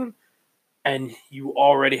Jameis Winston, and you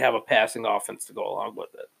already have a passing offense to go along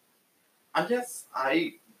with it. I guess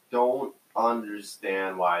I don't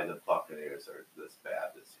understand why the Buccaneers are this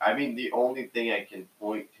bad. I mean, the only thing I can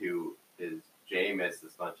point to is Jameis,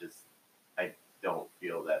 as much as I don't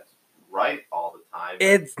feel that's right all the time.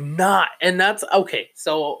 It's not. And that's okay.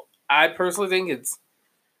 So I personally think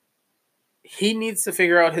he needs to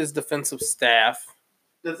figure out his defensive staff.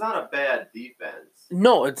 It's not a bad defense.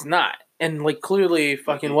 No, it's not. And, like, clearly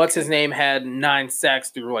fucking what's-his-name had 9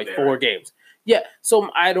 sacks through, like, 4 games. Yeah,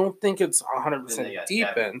 so I don't think it's 100%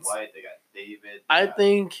 defense. White, they got David. I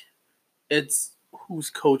think it's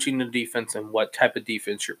who's coaching the defense and what type of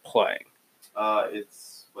defense you're playing.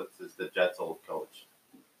 It's the Jets' old coach,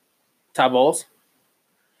 Todd Bowles.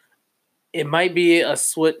 It might be a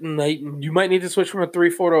switch. You might need to switch from a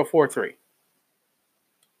 3-4 to a 4-3.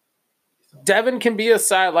 Devin can be a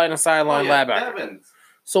sideline linebacker. Devin's.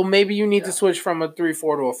 So maybe you need to switch from a 3-4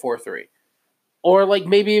 to a 4-3. Or, like,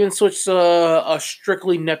 maybe even switch to a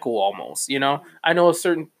strictly nickel almost, you know? I know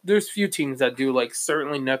there's few teams that do, like,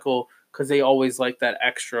 certainly nickel because they always like that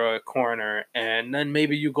extra corner. And then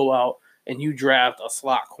maybe you go out and you draft a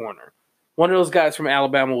slot corner. One of those guys from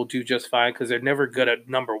Alabama will do just fine because they're never good at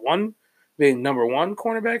being number one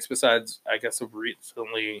cornerbacks, besides, I guess, of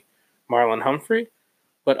recently Marlon Humphrey.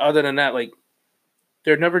 But other than that, like,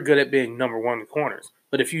 they're never good at being number one corners.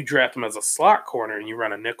 But if you draft them as a slot corner and you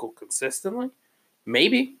run a nickel consistently,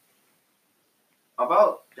 maybe.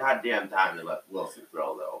 About goddamn time they let Wilson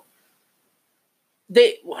throw, though.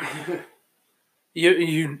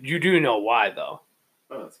 You do know why, though.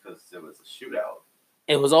 Well, it's because it was a shootout.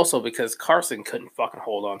 It was also because Carson couldn't fucking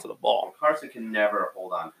hold on to the ball. Carson can never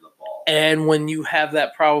hold on to the ball. And when you have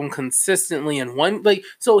that problem consistently in one, like,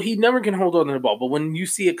 so he never can hold on to the ball, but when you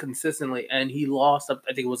see it consistently, and he lost, I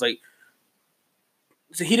think it was like,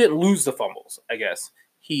 so he didn't lose the fumbles, I guess.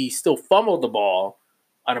 He still fumbled the ball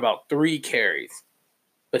on about 3 carries,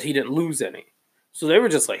 but he didn't lose any. So they were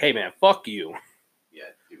just like, hey, man, fuck you. Yeah,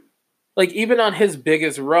 dude. Like, even on his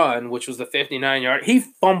biggest run, which was the 59-yard, he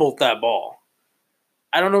fumbled that ball.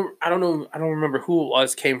 I don't remember who it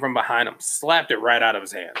was came from behind him, slapped it right out of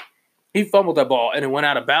his hand. He fumbled that ball, and it went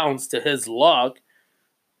out of bounds to his luck.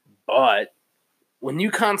 But when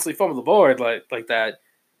you constantly fumble the ball like that,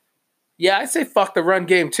 yeah, I say fuck the run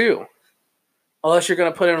game too. Unless you're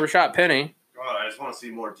going to put in Rashad Penny. God, I just want to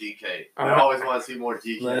see more DK. I always want to see more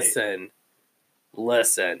DK.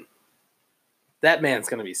 Listen. That man's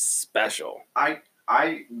going to be special.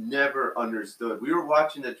 I never understood. We were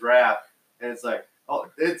watching the draft, and it's like, oh,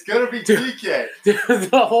 it's going to be DK.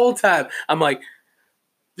 The whole time. I'm like,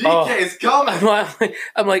 DK is coming.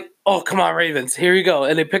 I'm like, oh, come on, Ravens. Here you go.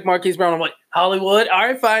 And they pick Marquise Brown. I'm like, Hollywood. All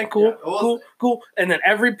right, fine, cool, cool. And then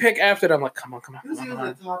every pick after that, I'm like, come on. Who's in the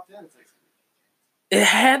top 10? It's like, it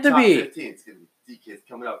had to top be. 15. It's going to be DK's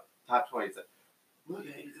coming up. Top 20. It's like, look,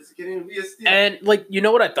 he's just getting to be a steal. And, like, you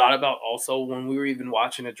know what I thought about also when we were even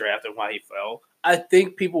watching the draft and why he fell? I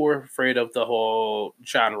think people were afraid of the whole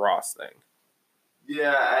John Ross thing.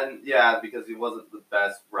 Yeah, because he wasn't the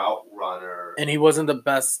best route runner. And he wasn't the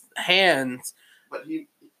best hands. But he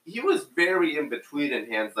was very in between in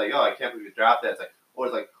hands. Like, oh, I can't believe he dropped that. It's like, or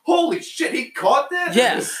it's like, holy shit, he caught that?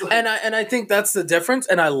 Yes, like, and I think that's the difference,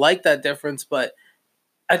 and I like that difference, but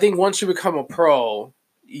I think once you become a pro,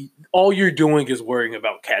 all you're doing is worrying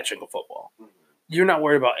about catching a football. Mm-hmm. You're not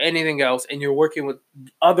worried about anything else, and you're working with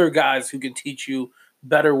other guys who can teach you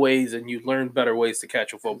better ways, and you learn better ways to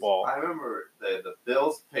catch a football. I remember the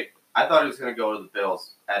Bills picked. I thought he was going to go to the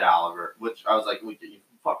Bills at Oliver, which I was like, you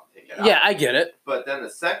fucking take it out. Yeah, I get it. But then the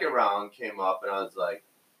second round came up, and I was like,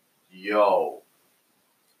 yo.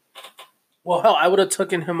 Well, hell, I would have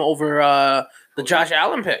taken him over the Josh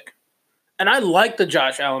Allen pick. And I like the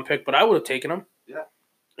Josh Allen pick, but I would have taken him. Yeah.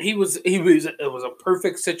 It was a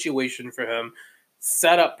perfect situation for him,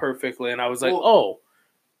 set up perfectly, and I was like, oh,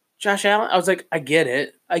 Josh Allen? I was like, I get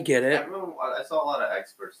it. I saw a lot of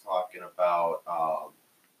experts talking about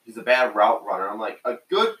he's a bad route runner. I'm like, a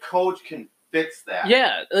good coach can fix that.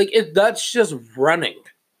 Yeah, like that's just running.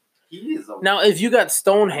 He is now, if you got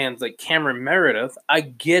stone hands like Cameron Meredith, I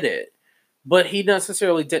get it. But he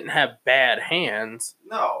necessarily didn't have bad hands.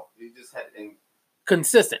 No, he just had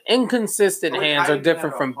inconsistent hands are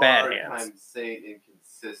different from bad hands. I'm saying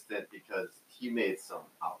inconsistent because he made some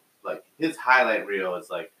like his highlight reel is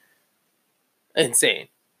like insane.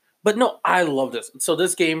 But no, I love this. So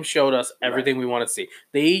this game showed us everything we want to see.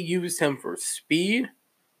 They used him for speed,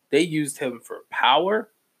 they used him for power,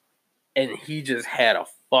 and he just had a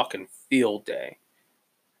fucking field day.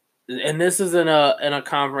 And this is in a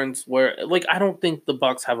conference where, like, I don't think the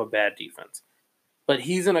Bucs have a bad defense, but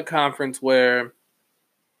he's in a conference where,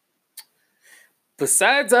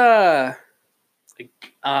 besides Jalen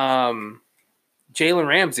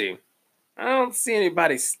Ramsey, I don't see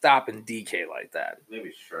anybody stopping DK like that.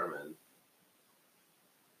 Maybe Sherman,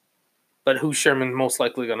 but who's Sherman most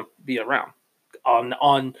likely going to be around on the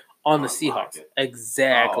Seahawks? Pocket.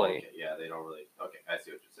 Exactly. Oh, okay. Yeah, they don't really. Okay, I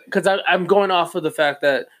see what you're saying. Because I'm going off of the fact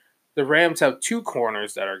that the Rams have 2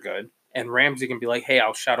 corners that are good, and Ramsey can be like, hey,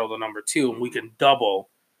 I'll shadow the number 2, and we can double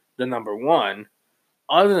the number 1.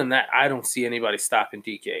 Other than that, I don't see anybody stopping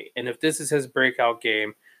DK. And if this is his breakout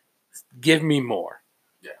game, give me more.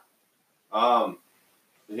 Yeah.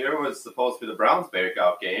 Here was supposed to be the Browns'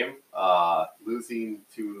 breakout game, losing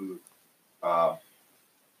to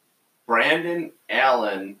Brandon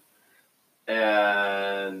Allen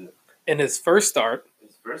and in his first start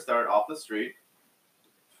off the street.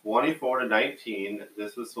 24-19.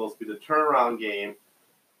 This was supposed to be the turnaround game.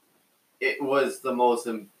 It was the most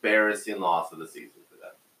embarrassing loss of the season for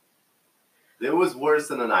them. It was worse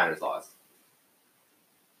than the Niners loss.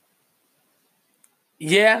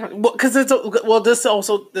 Yeah, because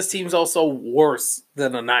this team's also worse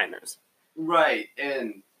than the Niners. Right,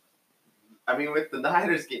 and I mean with the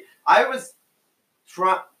Niners game, I was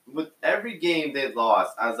trying. With every game they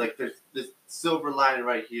lost, I was like, there's this silver lining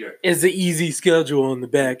right here. It's an easy schedule on the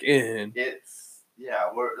back end.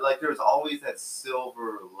 There's always that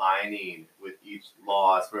silver lining with each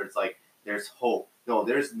loss where it's like, there's hope. No,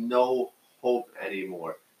 there's no hope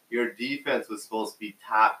anymore. Your defense was supposed to be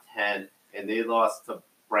top 10, and they lost to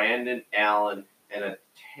Brandon Allen and a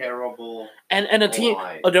terrible and a team.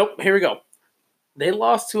 Oh, nope, here we go. They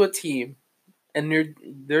lost to a team. And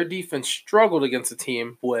their defense struggled against a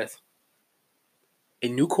team with a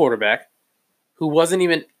new quarterback who wasn't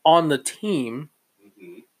even on the team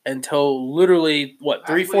until literally, what,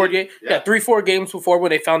 3-4 games? Yeah, 3-4 games before when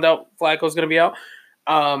they found out Flacco was going to be out.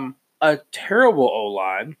 A terrible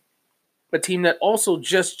O-line. A team that also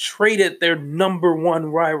just traded their number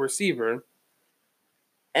one wide receiver.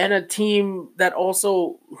 And a team that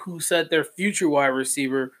also, who said their future wide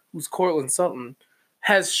receiver, who's Cortland Sutton,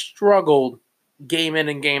 has struggled game in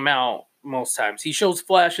and game out most times. He shows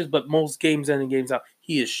flashes, but most games in and games out,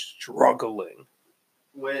 he is struggling.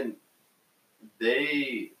 When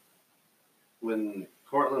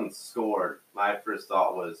Cortland scored, my first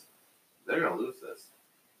thought was, they're going to lose this.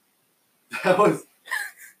 That was...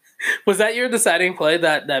 Was that your deciding play,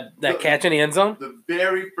 that catch in the end zone? The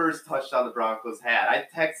very first touchdown the Broncos had. I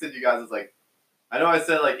texted you guys, I was like, I know I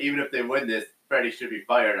said, like, even if they win this, Freddie should be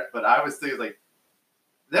fired. But I was thinking, like,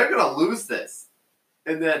 they're going to lose this.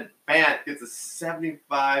 And then Fant gets a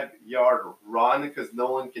 75-yard run because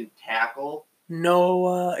no one can tackle.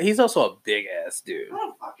 No, he's also a big-ass dude. I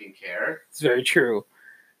don't fucking care. It's very true.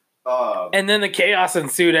 And then the chaos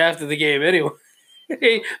ensued after the game anyway.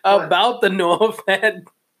 About the Noah Fant.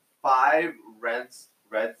 5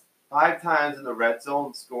 times in the red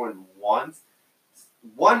zone, scoring once.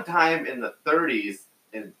 One time in the 30s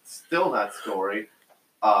and still not scoring.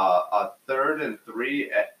 A 3rd and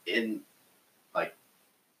 3 in, like...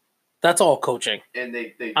 That's all coaching. And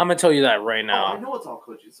they I'm going to tell you that right now. I know it's all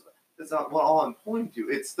coaching. That's not what all I'm pointing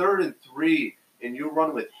to. It's 3rd and 3, and you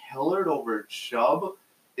run with Hillard over Chubb.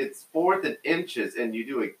 It's 4th and inches, and you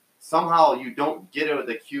do it. Somehow you don't get it with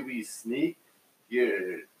the QB sneak.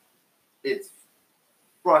 It's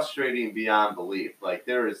frustrating beyond belief. Like,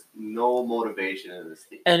 there is no motivation in this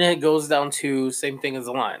team. And it goes down to same thing as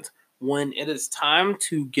the Lions. When it is time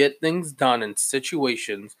to get things done in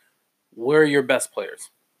situations, where are your best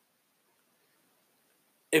players?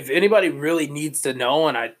 If anybody really needs to know,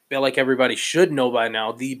 and I feel like everybody should know by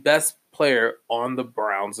now, the best player on the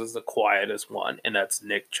Browns is the quietest one, and that's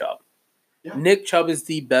Nick Chubb. Yeah. Nick Chubb is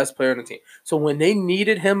the best player on the team. So when they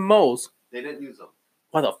needed him most, they didn't use him.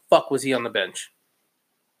 Why the fuck was he on the bench?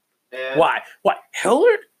 And why?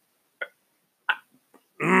 Hillard?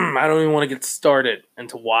 I don't even want to get started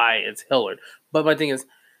into why it's Hillard. But my thing is,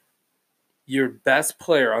 your best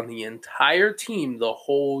player on the entire team the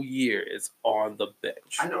whole year is on the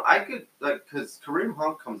bench. I know. I could, like, because Kareem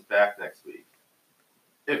Hunt comes back next week.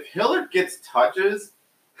 If Hillard gets touches...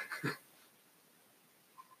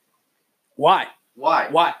 Why? Why?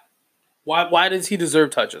 Why does he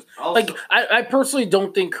deserve touches? Also, like, I personally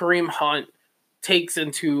don't think Kareem Hunt takes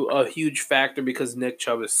into a huge factor because Nick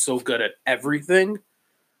Chubb is so good at everything.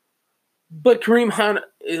 But Kareem Hunt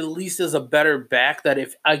at least is a better back that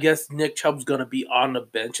if, I guess, Nick Chubb's going to be on the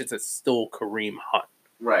bench, it's still Kareem Hunt.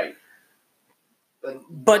 Right.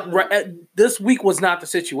 But this week was not the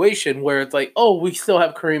situation where it's like, oh, we still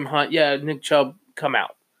have Kareem Hunt. Yeah, Nick Chubb, come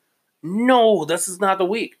out. No, this is not the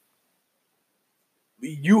week.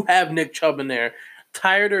 You have Nick Chubb in there.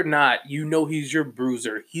 Tired or not, you know he's your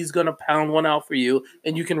bruiser. He's going to pound one out for you,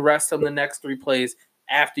 and you can rest him the next 3 plays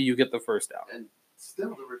after you get the first out. And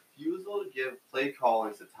still, the refusal to give play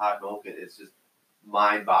callings to Todd Monken is just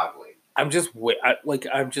mind-boggling. I'm just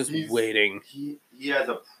waiting. He has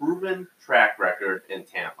a proven track record in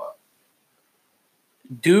Tampa.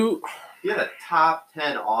 He had a top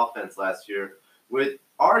 10 offense last year with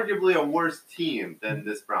arguably a worse team than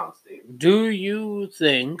this Browns team. Do you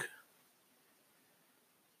think,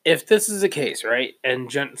 if this is the case, right, and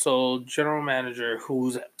general manager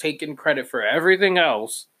who's taking credit for everything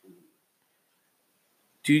else,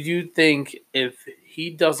 do you think if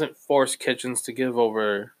he doesn't force Kitchens to give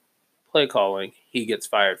over play calling, he gets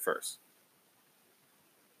fired first?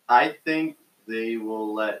 I think they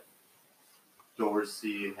will let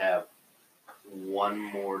Dorsey have one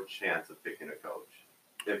more chance of picking a coach.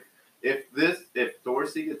 If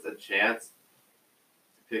Dorsey gets a chance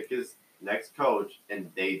to pick his next coach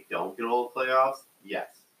and they don't get all the playoffs, yes.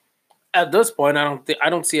 At this point, I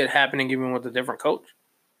don't see it happening even with a different coach.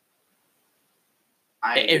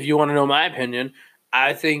 If you want to know my opinion,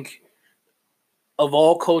 I think of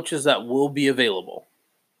all coaches that will be available,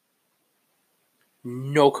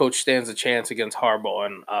 no coach stands a chance against Harbaugh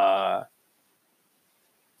and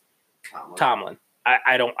Tomlin.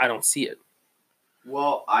 I don't see it.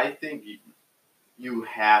 Well, I think you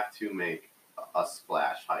have to make a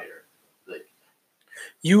splash hire. Like,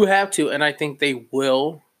 you have to, and I think they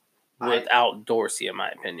will without Dorsey, in my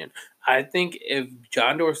opinion. I think if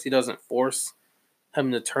John Dorsey doesn't force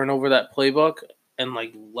him to turn over that playbook and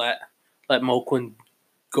like let Mo Quinn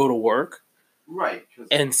go to work, Right.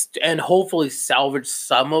 And hopefully salvage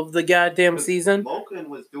some of the goddamn season. Loken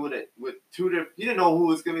was doing it with two different. He didn't know who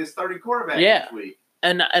was going to be a starting quarterback each week.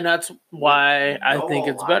 And that's why I think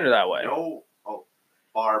it's better that way.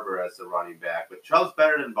 Barber as a running back, but Chubb's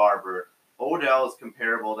better than Barber. Odell is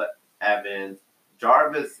comparable to Evans.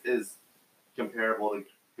 Jarvis is comparable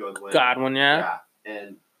to Godwin, yeah.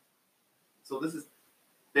 And so this is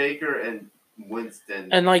Baker and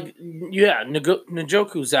Winston. And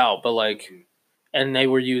Njoku's out, but and they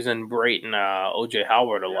were using Brayton, OJ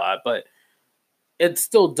Howard a lot, but it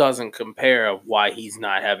still doesn't compare of why he's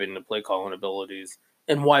not having the play calling abilities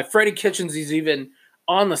and why Freddie Kitchens is even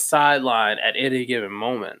on the sideline at any given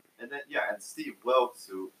moment. And then and Steve Wilkes,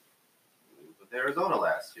 who was with Arizona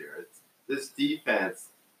last year. This defense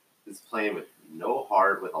is playing with no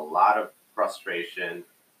heart, with a lot of frustration.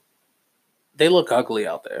 They look ugly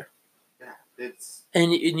out there. Yeah, it's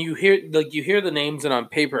and you hear the names, and on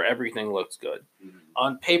paper everything looks good. Mm-hmm.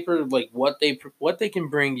 On paper, what they can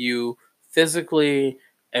bring you physically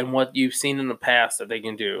and what you've seen in the past that they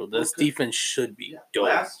can do. This defense should be dope.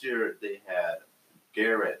 Last year they had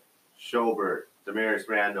Garrett, Schobert, Damaris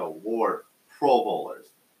Randall, Ward, Pro Bowlers.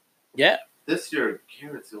 Yeah. This year,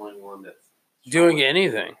 Garrett's the only one that's doing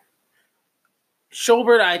anything.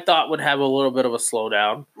 Schobert, I thought, would have a little bit of a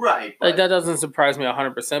slowdown. Right. That doesn't surprise me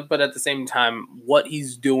 100%, but at the same time, what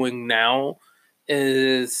he's doing now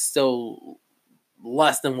is still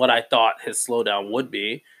less than what I thought his slowdown would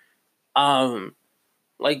be.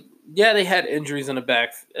 They had injuries in the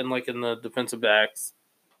back and in the defensive backs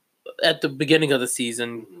at the beginning of the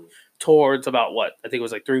season towards about I think it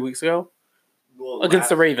was 3 weeks ago against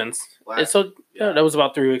the Ravens. That was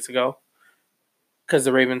about 3 weeks ago because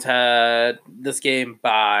the Ravens had this game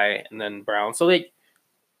bye and then Browns. So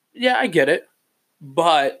I get it.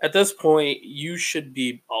 But at this point, you should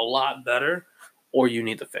be a lot better or you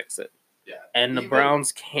need to fix it. Yeah. And the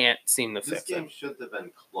Browns can't seem to fix it. This game should have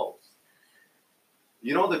been close.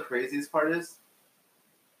 You know the craziest part is?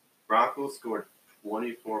 Broncos scored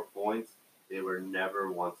 24 points. They were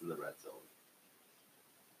never once in the red zone.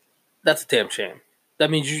 That's a damn shame.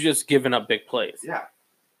 That means you're just giving up big plays. Yeah.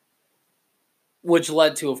 Which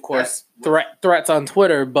led to, of course, threats on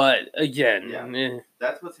Twitter, but again.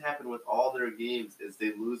 That's what's happened with all their games is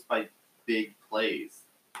they lose by big plays.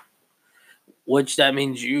 Which that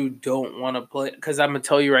means you don't want to play. Because I'm going to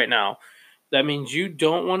tell you right now, that means you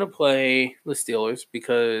don't want to play the Steelers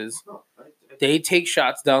because they take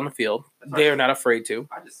shots down the field. They are not afraid to.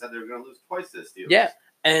 I just said they were going to lose twice this Steelers. Yeah,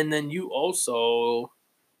 and then you also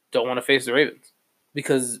don't want to face the Ravens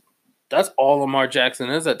because that's all Lamar Jackson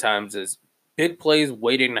is at times is big plays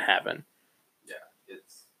waiting to happen. Yeah,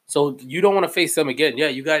 so you don't want to face them again. Yeah,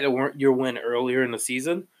 you got your win earlier in the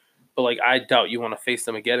season, but I doubt you want to face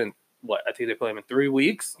them again in I think they play them in 3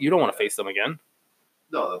 weeks. You don't want to face them again.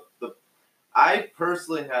 No, I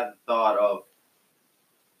personally had thought of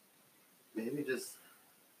maybe just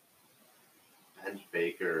bench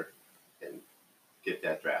Baker and get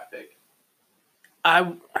that draft pick.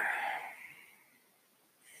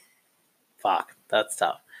 Fuck, that's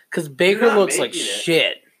tough. Because Baker looks like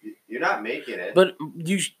shit. You're not making it. But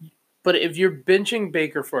if you're benching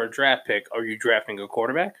Baker for a draft pick, are you drafting a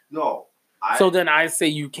quarterback? No. So then I say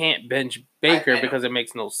you can't bench Baker because it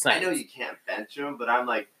makes no sense. I know you can't bench him, but I'm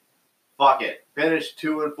like, fuck it. Finish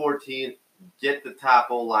 2-14. Get the top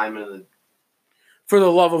O lineman. For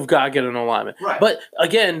the love of God, get an O lineman. Right. But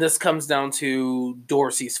again, this comes down to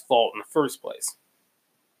Dorsey's fault in the first place.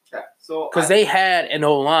 Yeah. So because they had an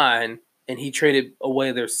O line and he traded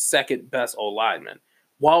away their second best O lineman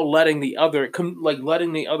while letting the other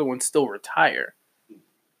one still retire.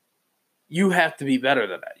 You have to be better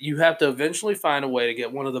than that. You have to eventually find a way to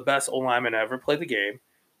get one of the best O linemen to ever play the game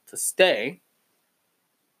to stay.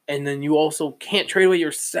 And then you also can't trade away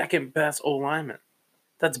your second best O lineman.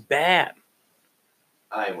 That's bad.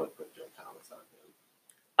 I would put Joe Thomas on him.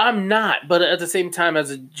 I'm not, but at the same time,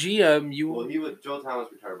 as a GM, Joe Thomas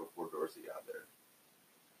retired before Dorsey got there.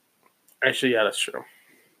 Actually, yeah, that's true.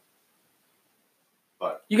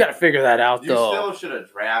 But you got to figure that out, though. You still should have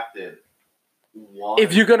drafted one.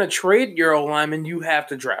 If you're going to trade your O lineman, you have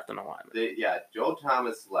to draft an O lineman. Joe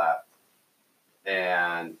Thomas left,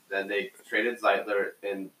 and then they traded Zeitler,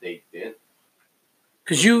 and they didn't.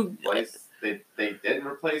 Because you. They didn't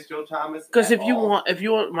replace Joe Thomas. Because if you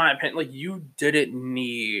want my opinion, you didn't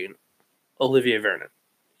need Olivier Vernon.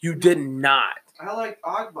 You did not. I like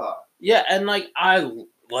Agba. Yeah, and I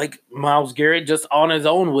like Myles Garrett just on his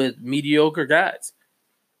own with mediocre guys.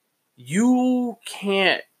 You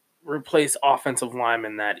can't replace offensive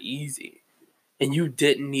linemen that easy. And you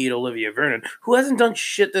didn't need Olivier Vernon, who hasn't done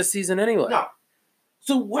shit this season anyway. No.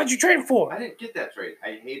 So why'd you trade him for? I didn't get that trade.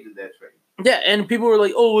 I hated that trade. Yeah, and people were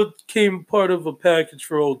like, "Oh, it came part of a package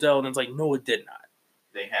for Odell," and it's like, no, it did not.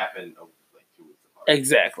 They happened like 2 weeks apart.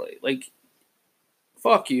 Exactly. Like,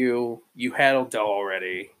 fuck you. You had Odell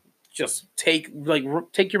already. Just take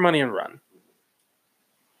your money and run.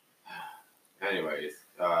 Anyways,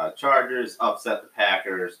 Chargers upset the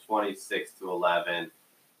Packers 26-11.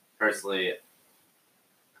 Personally,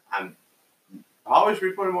 I'm probably should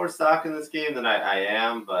be putting more stock in this game than I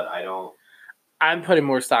am, but I don't. I'm putting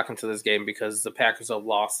more stock into this game because the Packers have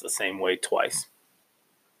lost the same way twice.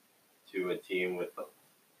 To a team with a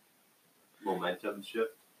momentum shift?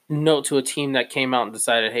 No, to a team that came out and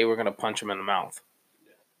decided, hey, we're going to punch them in the mouth.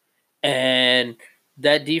 Yeah. And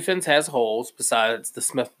that defense has holes besides the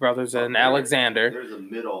Smith brothers and Alexander. There's a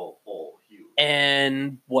middle hole, huge.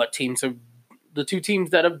 And what teams are the two teams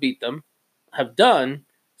that have beat them have done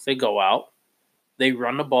is they go out, they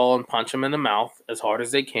run the ball and punch them in the mouth as hard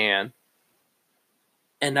as they can.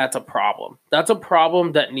 And that's a problem. That's a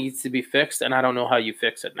problem that needs to be fixed, and I don't know how you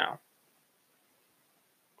fix it now.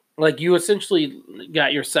 Like, you essentially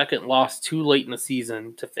got your second loss too late in the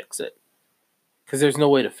season to fix it. Because there's no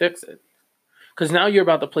way to fix it. Because now you're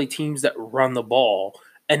about to play teams that run the ball,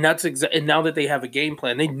 and and now that they have a game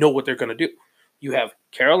plan, they know what they're going to do. You have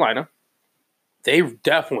Carolina. They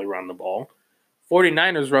definitely run the ball.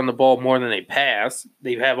 49ers run the ball more than they pass.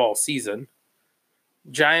 They have all season.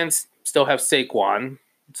 Giants still have Saquon,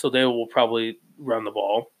 so they will probably run the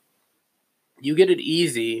ball. You get it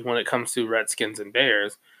easy when it comes to Redskins and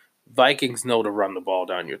Bears. Vikings know to run the ball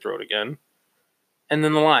down your throat again. And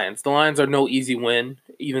then the Lions. The Lions are no easy win,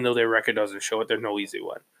 even though their record doesn't show it. They're no easy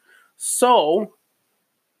win. So,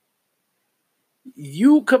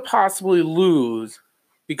 you could possibly lose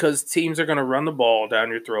because teams are going to run the ball down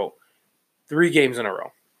your throat 3 games in a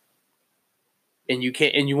row. And you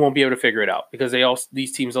won't be able to figure it out because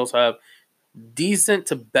these teams also have decent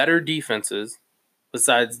to better defenses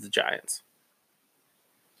besides the Giants.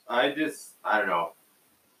 I don't know.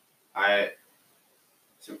 I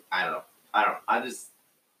don't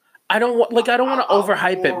want to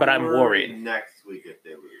overhype it, but I'm worried. Next week if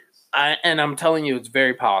they lose. I'm telling you, it's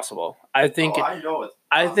very possible. I think I know it's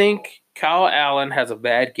possible. I think Kyle Allen has a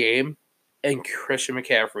bad game, and Christian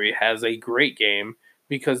McCaffrey has a great game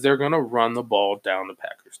because they're going to run the ball down the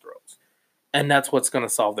Packers' throats, and that's what's going to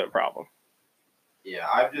solve their problem. Yeah,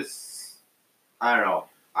 I don't know.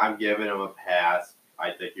 I'm giving them a pass.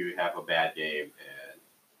 I think you have a bad game, and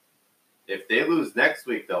if they lose next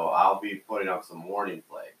week, though, I'll be putting up some warning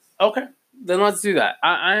flags. Okay, then let's do that.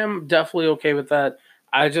 I am definitely okay with that.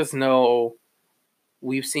 I just know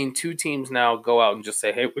we've seen 2 teams now go out and just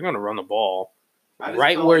say, hey, we're going to run the ball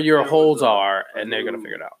right where your holes are, and they're going to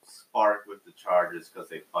figure it out. Spark with the Chargers because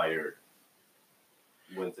they fired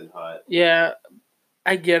Winston Hutt. Yeah,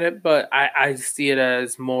 I get it, but I see it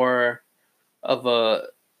as more of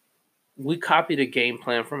we copied a game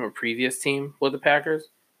plan from a previous team with the Packers,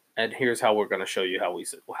 and here's how we're going to show you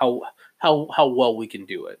how well we can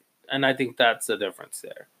do it. And I think that's the difference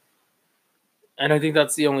there. And I think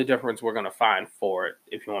that's the only difference we're going to find for it,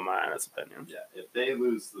 if you want my honest opinion. Yeah, if they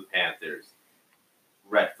lose to the Panthers,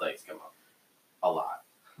 red flags come up a lot.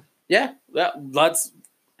 Yeah,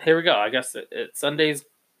 here we go. I guess Sunday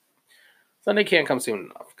can't come soon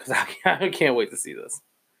enough because I can't wait to see this.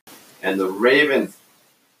 And the Ravens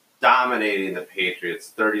dominating the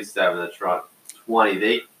Patriots 37-20.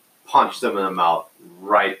 They punched them in the mouth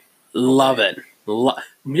right. Love it.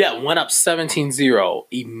 Yeah, went up 17-0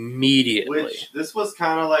 immediately. Which this was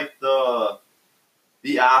kind of like the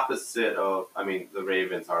opposite of. I mean, the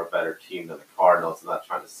Ravens are a better team than the Cardinals. I'm not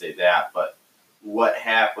trying to say that, but what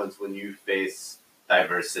happens when you face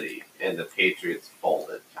diversity and the Patriots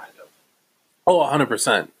folded, kind of. Oh,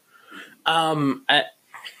 100%. I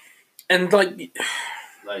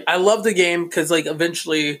love the game because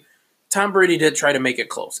eventually Tom Brady did try to make it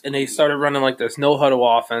close, and they started running this no huddle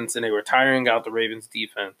offense, and they were tiring out the Ravens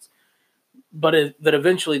defense. But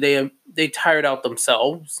eventually they tired out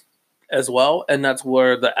themselves as well, and that's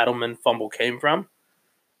where the Edelman fumble came from,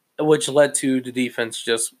 which led to the defense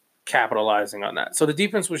just capitalizing on that. So the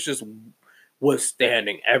defense was just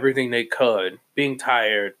withstanding everything they could, being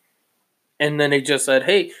tired, and then they just said,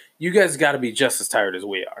 "Hey, you guys got to be just as tired as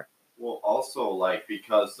we are." Well, also,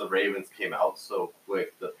 because the Ravens came out so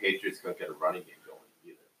quick, the Patriots couldn't get a running game going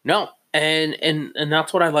either. No, and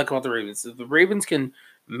that's what I like about the Ravens. If the Ravens can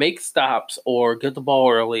make stops or get the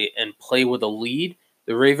ball early and play with a lead,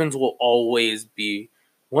 the Ravens will always be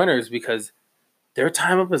winners because their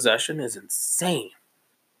time of possession is insane.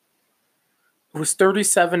 It was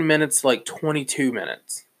 37 minutes to 22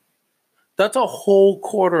 minutes. That's a whole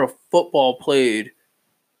quarter of football played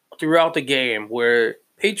throughout the game where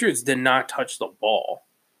Patriots did not touch the ball.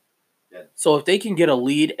 Yeah. So if they can get a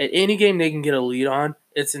lead at any game they can get a lead on,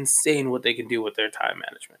 it's insane what they can do with their time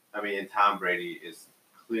management. I mean, Tom Brady is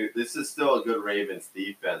clear. This is still a good Ravens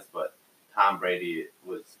defense, but Tom Brady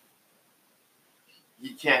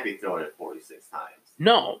he can't be throwing it 46 times.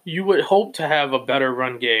 No, you would hope to have a better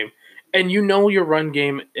run game. And you know your run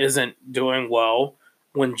game isn't doing well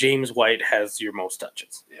when James White has your most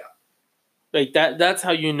touches. Yeah. Like that's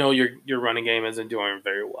how you know your running game isn't doing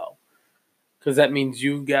very well. Because that means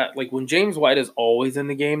you got, like, when James White is always in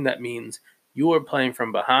the game, that means you are playing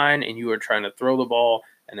from behind and you are trying to throw the ball,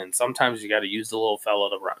 and then sometimes you got to use the little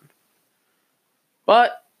fella to run.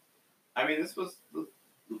 But I mean, this was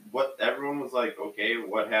what everyone was like, okay,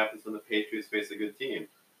 what happens when the Patriots face a good team?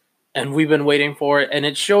 And we've been waiting for it, and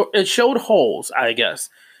it showed holes, I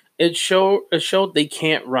guess. It showed they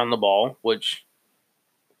can't run the ball, which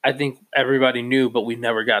I think everybody knew, but we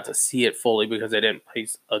never got to see it fully because they didn't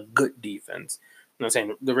face a good defense. I'm not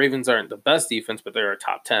saying the Ravens aren't the best defense, but they're a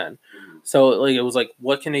top 10. Mm-hmm. So like it was like,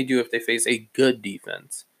 what can they do if they face a good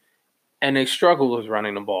defense? And they struggled with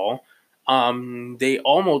running the ball.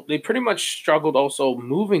 They pretty much struggled also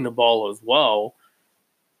moving the ball as well,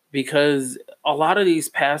 because a lot of these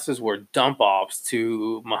passes were dump offs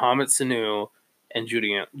to Mohamed Sanu and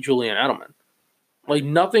Julian Edelman. Like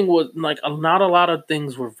nothing was like not a lot of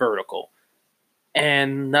things were vertical,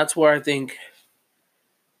 and that's where I think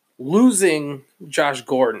losing Josh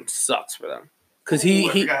Gordon sucks for them because I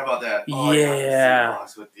forgot about that. Yeah,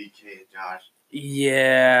 lost with DK and Josh.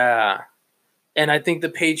 Yeah, and I think the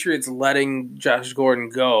Patriots letting Josh Gordon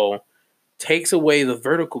go takes away the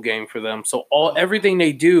vertical game for them. So everything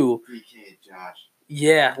they do, DK and Josh.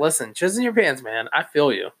 Yeah, listen, just in your pants, man. I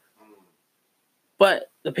feel you.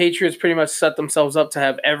 But the Patriots pretty much set themselves up to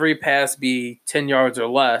have every pass be 10 yards or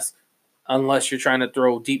less, unless you're trying to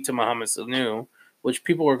throw deep to Mohamed Sanu, which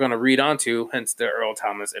people are going to read onto, hence the Earl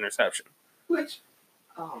Thomas interception. Which,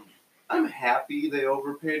 I'm happy they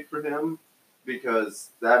overpaid for him, because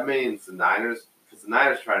that means the Niners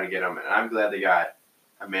trying to get him, and I'm glad they got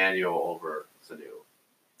Emmanuel over Sanu.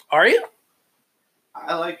 Are you?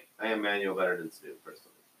 I like Emmanuel better than Sanu,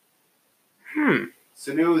 personally.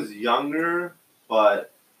 Sanu is younger,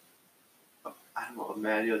 but I don't know,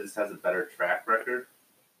 Emmanuel just has a better track record.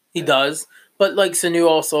 He does. But like Sanu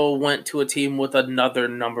also went to a team with another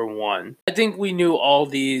number one. I think we knew all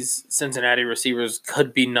these Cincinnati receivers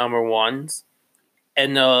could be number ones.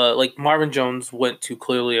 And like Marvin Jones went to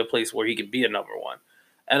clearly a place where he could be a number one.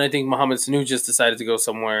 And I think Mohamed Sanu just decided to go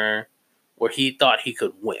somewhere where he thought he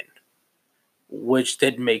could win, which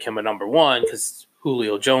didn't make him a number one because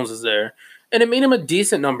Julio Jones is there. And it made him a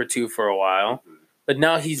decent number two for a while. But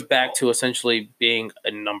now he's back to essentially being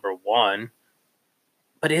a number one.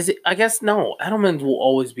 But is it? I guess no. Edelman will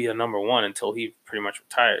always be a number one until he pretty much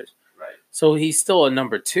retires. Right. So he's still a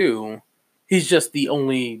number two. He's just the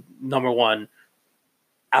only number one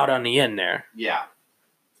out on the end there. Yeah.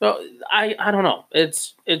 So I don't know.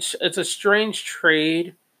 It's a strange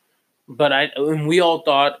trade, but and we all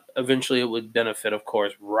thought eventually it would benefit. Of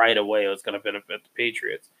course, right away it was going to benefit the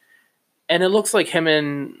Patriots. And it looks like him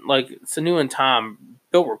and like Sanu and Tom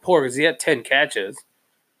built rapport because he had 10 catches,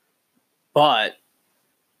 but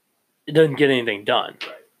it doesn't get anything done.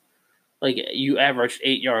 Right. Like you averaged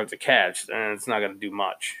 8 yards a catch, and it's not going to do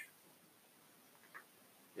much.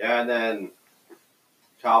 Yeah, and then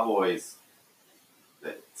Cowboys,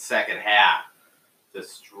 the second half,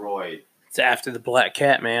 destroyed. It's after the Black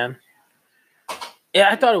Cat, man. Yeah,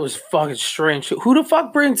 I thought it was fucking strange. Who the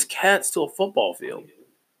fuck brings cats to a football field?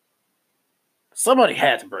 Somebody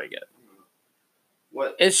had to bring it.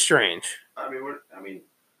 What? It's strange.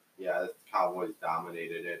 Yeah, the Cowboys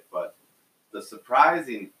dominated it, but the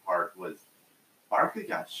surprising part was Barkley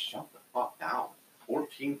got shut the fuck down.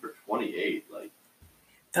 14 for 28. Like,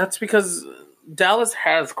 that's because Dallas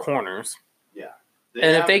has corners. Yeah.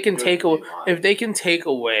 And if they can take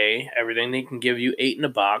away everything, they can give you 8 in the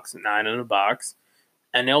box, 9 in the box,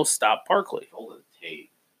 and they'll stop Barkley. Golden Tate.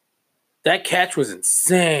 That catch was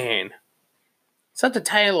insane. Such a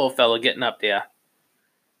tiny little fella getting up there.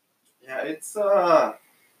 Yeah, it's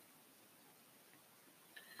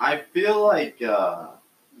I feel like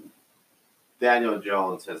Daniel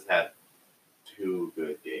Jones has had 2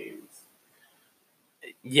 good games.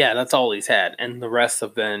 Yeah, that's all he's had, and the rest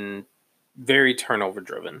have been very turnover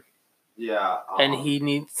driven. Yeah, and he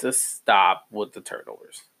needs to stop with the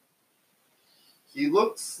turnovers. He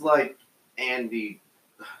looks like Andy.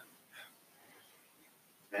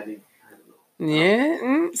 Andy. I don't know.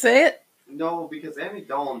 Yeah, say it. No, because Andy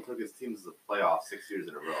Dalton took his team to the playoffs 6 years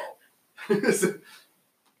in a row.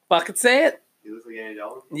 Fucking say it. He looks like Andy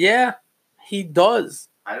Dalton? Yeah, he does.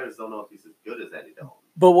 I just don't know if he's as good as Andy Dalton.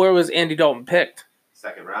 But where was Andy Dalton picked?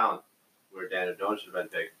 Second round, where Daniel Jones should have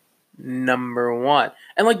been picked. Number 1.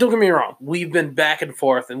 And, like, don't get me wrong. We've been back and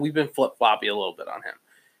forth, and we've been flip-floppy a little bit on him.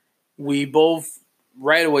 We both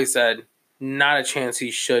right away said, not a chance he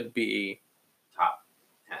should be top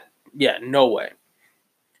 10. Yeah, no way.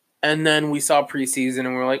 And then we saw preseason, and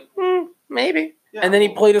we were like, maybe. Yeah, and then he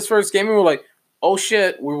played his first game, and we were like, oh,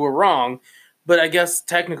 shit, we were wrong. But I guess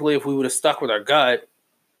technically if we would have stuck with our gut,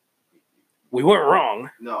 we weren't wrong.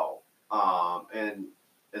 No. And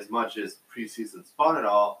as much as preseason's fun and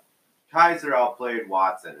all, Kaiser outplayed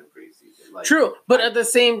Watson in preseason. Like, true, but at the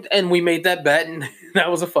same, and we made that bet, and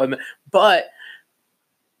that was a fun bet. But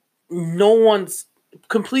no one's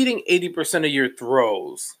completing 80% of your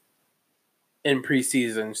throws in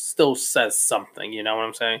preseason still says something. You know what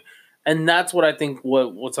I'm saying? And that's what I think.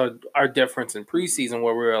 What's our difference in preseason,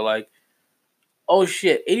 where we were like, oh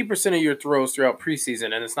shit, 80% of your throws throughout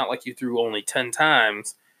preseason, and it's not like you threw only 10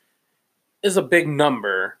 times, is a big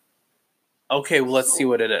number. Okay, well, let's see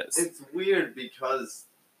what it is. It's weird because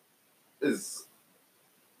is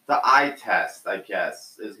the eye test, I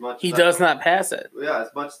guess, as much he does not pass it. Yeah, as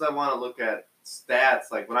much as I want to look at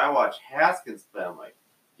stats, like when I watch Haskins play, I'm like,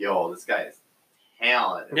 yo, this guy is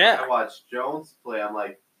talented. Yeah. When I watch Jones play, I'm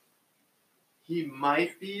like, he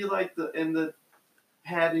might be like in the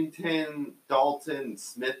Paddington, Dalton,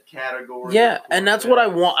 Smith category. Yeah, and that's what I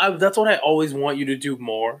want. That's what I always want you to do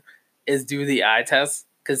more, is do the eye test.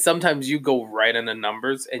 Because sometimes you go right in the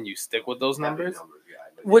numbers and you stick with those numbers,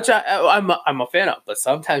 which I'm a fan of. But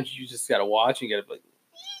sometimes you just gotta watch and get like.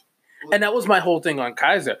 And that was my whole thing on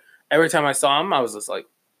Kaiser. Every time I saw him, I was just like,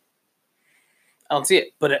 I don't see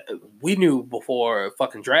it. But we knew before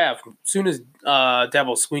fucking draft. As soon as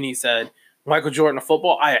Dabo Swinney said Michael Jordan of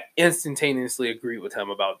football, I instantaneously agreed with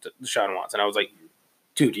him about Deshaun Watson. I was like,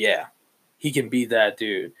 dude, yeah, he can be that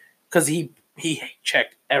dude, because he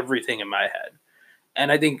checked everything in my head. And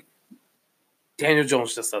I think Daniel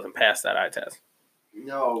Jones just doesn't pass that eye test.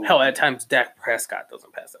 No. Hell, at times Dak Prescott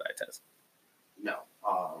doesn't pass that eye test. No.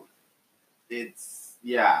 It's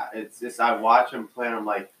just I watch him play and I'm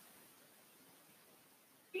like,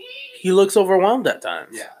 he looks overwhelmed at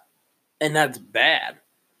times. Yeah. And that's bad.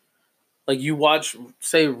 Like, you watch,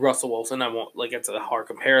 say, Russell Wilson, I won't, like, it's a hard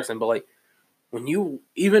comparison, but like when you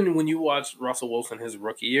watch Russell Wilson his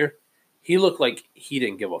rookie year, he looked like he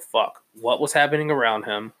didn't give a fuck what was happening around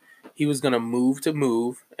him. He was going to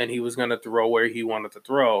move, and he was going to throw where he wanted to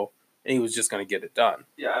throw, and he was just going to get it done.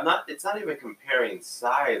 Yeah, it's not even comparing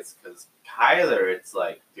size, because Kyler, it's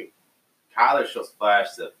like, dude, Kyler shows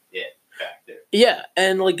flashes of it back there. Yeah,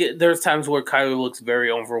 and like there's times where Kyler looks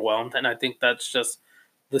very overwhelmed, and I think that's just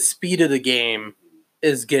the speed of the game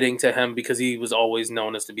is getting to him, because he was always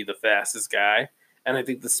known as to be the fastest guy, and I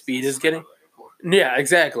think the speed is getting... Yeah,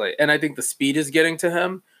 exactly. And I think the speed is getting to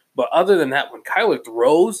him. But other than that, when Kyler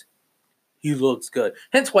throws, he looks good.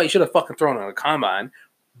 Hence why he should have fucking thrown on a combine.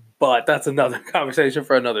 But that's another conversation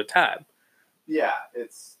for another time. Yeah,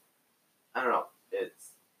 I don't know.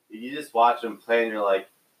 You just watch him play and you're like,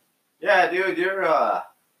 yeah, dude,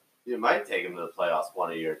 you might take him to the playoffs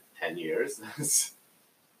one of your 10 years.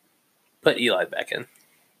 Put Eli back in.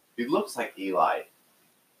 He looks like Eli.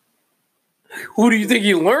 Who do you think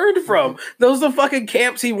he learned from? Those are the fucking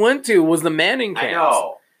camps he went to, was the Manning camps. I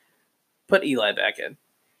know. Put Eli back in.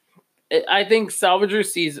 I think Salvager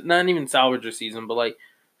season, not even Salvager season, but like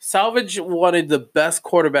Salvage wanted the best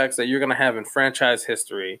quarterbacks that you're going to have in franchise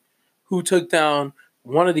history, who took down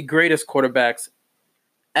one of the greatest quarterbacks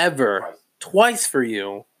ever twice for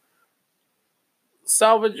you.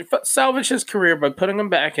 Salvage his career by putting him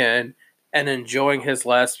back in and enjoying his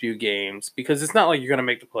last few games, because it's not like you're going to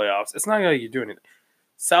make the playoffs. It's not like you're doing it.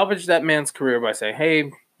 Salvage that man's career by saying,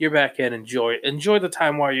 hey, you're back in, enjoy the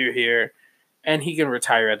time while you're here, and he can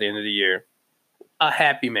retire at the end of the year. A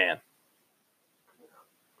happy man.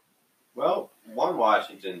 Well, one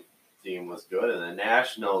Washington team was good, and the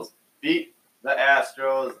Nationals beat the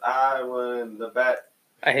Astros. I win the bet.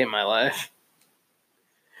 I hate my life.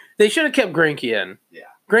 They should have kept Greinke in. Yeah.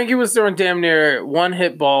 Greinke was throwing damn near one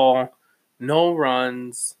hit ball, no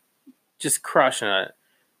runs, just crushing it.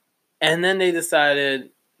 And then they decided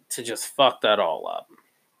to just fuck that all up,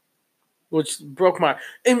 which broke my...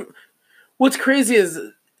 And what's crazy is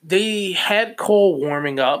they had Cole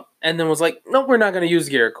warming up and then was like, nope, we're not going to use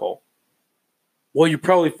Garrett Cole. Well, you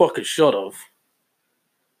probably fucking should have.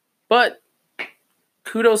 But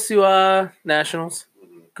kudos to Nationals.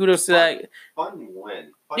 Kudos to that. Fun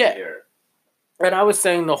win. Fun Yeah. year. And I was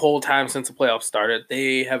saying the whole time since the playoffs started,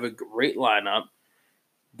 they have a great lineup.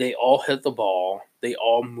 They all hit the ball. They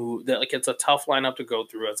all move. Like it's a tough lineup to go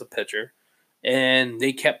through as a pitcher, and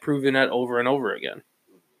they kept proving that over and over again.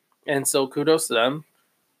 And so kudos to them.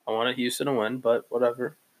 I wanted Houston to win, but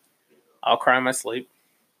whatever. I'll cry in my sleep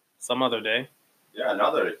some other day. Yeah,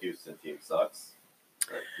 another Houston team sucks.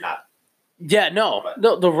 Not. Yeah, no,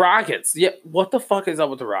 the Rockets. Yeah, what the fuck is up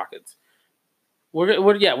with the Rockets? We're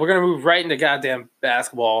gonna move right into goddamn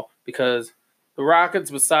basketball because the Rockets,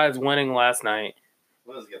 besides winning last night,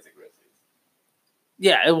 was against the Grizzlies.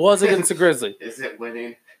 Yeah, it was against the Grizzlies. Is it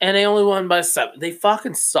winning? And they only won by 7. They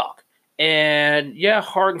fucking suck. And yeah,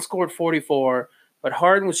 Harden scored 44, but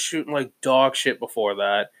Harden was shooting like dog shit before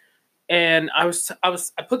that. And I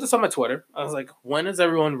put this on my Twitter. I was like, when is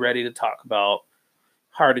everyone ready to talk about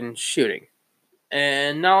Harden shooting?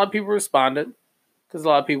 And not a lot of people responded because a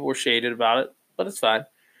lot of people were shaded about it, but it's fine.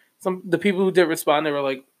 The people who did respond, they were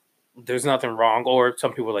like, there's nothing wrong. Or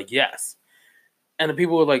some people were like, yes. And the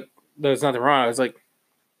people were like, there's nothing wrong. I was like,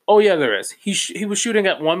 oh, yeah, there is. He was shooting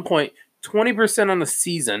at one point 20% on the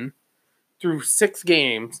season through 6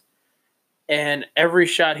 games, and every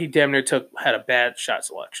shot he damn near took had a bad shot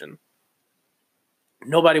selection.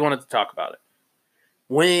 Nobody wanted to talk about it.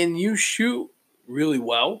 When you shoot really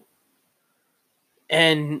well,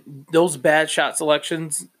 and those bad shot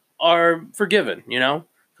selections are forgiven, you know?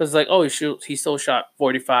 Because, like, oh, he still shot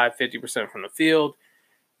 45, 50% from the field.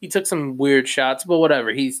 He took some weird shots, but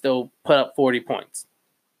whatever. He still put up 40 points.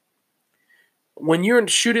 When you're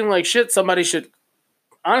shooting like shit, somebody should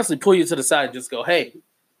honestly pull you to the side and just go, hey,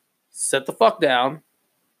 sit the fuck down.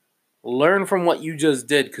 Learn from what you just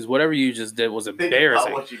did, because whatever you just did was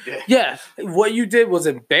embarrassing. Think about what you did. Yeah, what you did was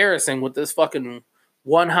embarrassing with this fucking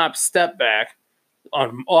one-hop step back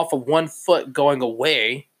off of 1 foot going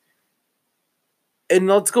away. And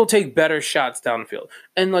let's go take better shots downfield.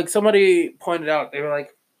 And like somebody pointed out, they were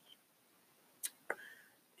like,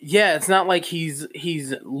 yeah, it's not like he's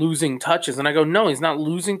losing touches. And I go, no, he's not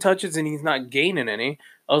losing touches and he's not gaining any.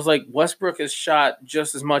 I was like, Westbrook has shot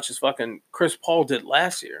just as much as fucking Chris Paul did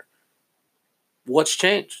last year. What's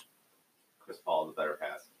changed? Chris Paul is a better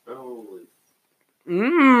passer. Holy.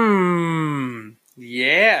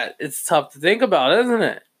 Yeah, it's tough to think about, isn't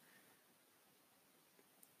it?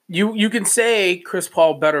 You can say Chris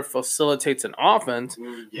Paul better facilitates an offense,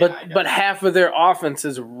 but half of their offense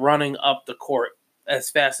is running up the court as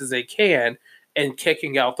fast as they can and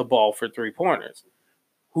kicking out the ball for 3-pointers.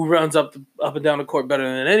 Who runs up and down the court better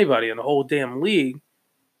than anybody in the whole damn league?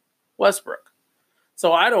 Westbrook.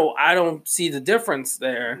 So I don't see the difference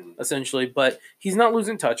there, essentially, but he's not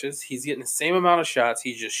losing touches. He's getting the same amount of shots.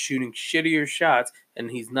 He's just shooting shittier shots,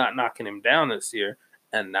 and he's not knocking him down this year,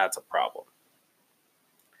 and that's a problem.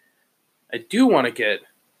 I do want to get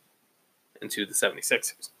into the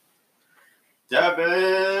 76ers.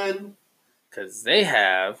 Devin! Because they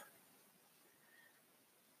have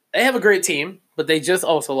a great team, but they just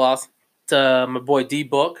also lost to my boy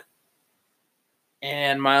D-Book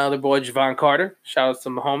and my other boy Javon Carter. Shout out to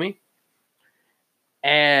my homie.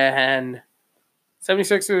 And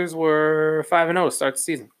 76ers were 5-0 to start the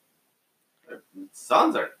season.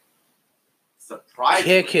 Suns are surprising.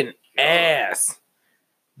 Kicking ass.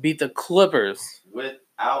 Beat the Clippers.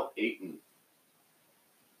 Without Ayton.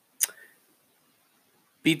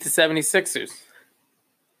 Beat the 76ers.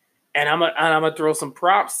 And I'm gonna throw some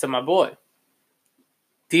props to my boy.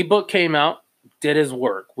 D-Book came out, did his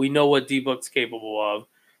work. We know what D-Book's capable of.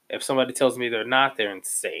 If somebody tells me they're not, they're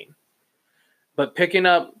insane. But picking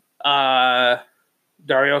up Dario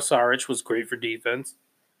Saric was great for defense.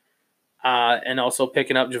 And also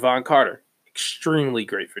picking up Javon Carter. Extremely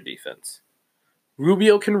great for defense.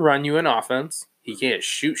 Rubio can run you an offense. He can't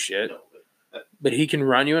shoot shit. But he can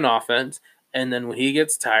run you an offense. And then when he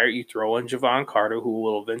gets tired, you throw in Javon Carter, who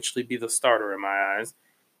will eventually be the starter in my eyes.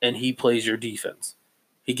 And he plays your defense.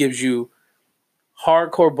 He gives you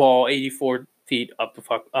hardcore ball 84 feet up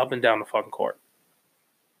and down the fucking court.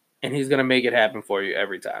 And he's going to make it happen for you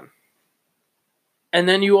every time. And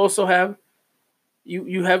then you also have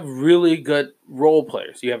you have really good role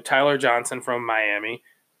players. You have Tyler Johnson from Miami.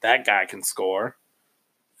 That guy can score.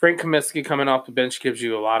 Frank Kaminsky coming off the bench gives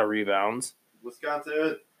you a lot of rebounds.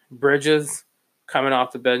 Wisconsin. Bridges coming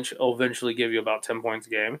off the bench will eventually give you about 10 points a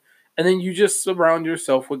game. And then you just surround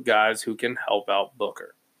yourself with guys who can help out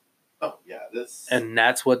Booker. Oh, yeah. And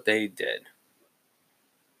that's what they did.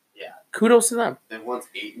 Yeah. Kudos to them. And once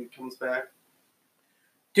Ayton comes back.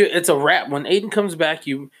 Dude, it's a wrap. When Ayton comes back,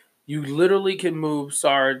 you literally can move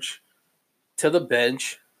Sarge to the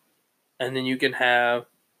bench, and then you can have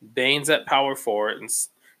Baines at power forward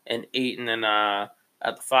and Ayton at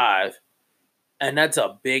the 5. And that's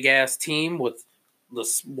a big-ass team with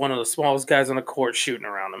one of the smallest guys on the court shooting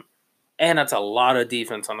around him. And that's a lot of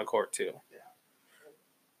defense on the court, too. Yeah.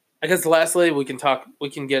 I guess lastly, we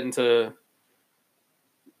can get into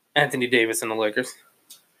Anthony Davis and the Lakers.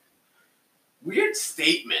 Weird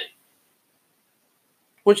statement.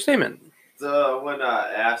 Which statement? When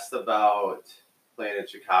asked about playing in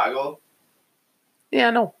Chicago. Yeah,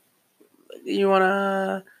 I know. You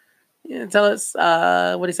want to tell us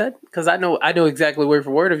what he said? Because I know exactly word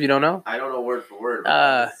for word if you don't know. I don't know word for word.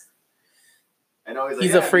 I know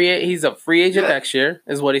he's a free agent next year,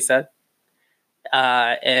 is what he said.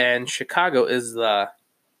 And Chicago is the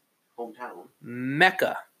hometown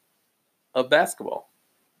mecca of basketball.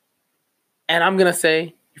 And I'm gonna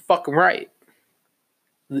say you're fucking right.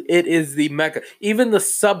 It is the mecca. Even the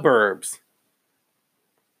suburbs.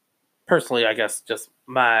 Personally, I guess just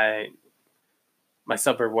my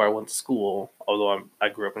suburb where I went to school, although I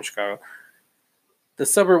grew up in Chicago. The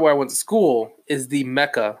suburb where I went to school is the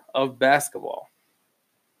mecca of basketball.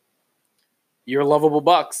 Your lovable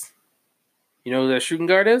Bucks. You know who their shooting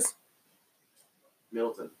guard is?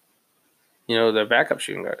 Milton. You know who their backup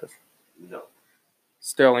shooting guard is? No.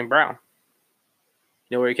 Sterling Brown.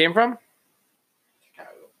 You know where he came from?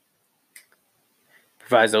 Chicago.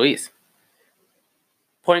 Proviso East.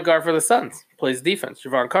 Point guard for the Suns. Plays defense.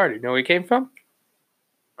 Javon Carter. You know where he came from?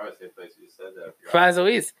 Probably the same place you said that. Proviso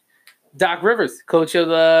East. Doc Rivers, coach of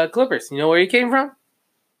the Clippers. You know where he came from?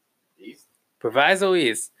 East. Proviso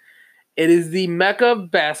East. It is the mecca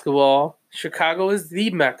of basketball. Chicago is the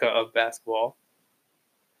mecca of basketball.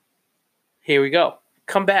 Here we go.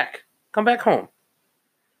 Come back. Come back home.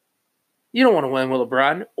 You don't want to win with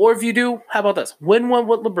LeBron. Or if you do, how about this? Win one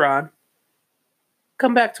with LeBron.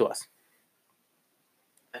 Come back to us.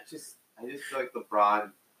 I just feel like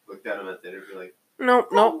LeBron looked at him at the interview like, No.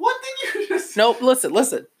 What did you just... No,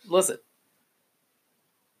 listen.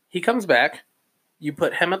 He comes back. You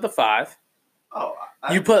put him at the 5. Oh,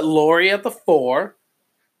 you put Laurie at the 4.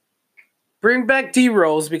 Bring back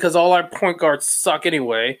D-Rose because all our point guards suck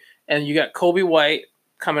anyway. And you got Kobe White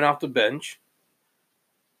coming off the bench.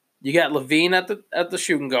 You got Levine at the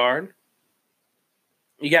shooting guard.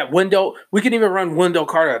 You got Wendell. We can even run Wendell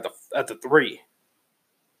Carter at the 3.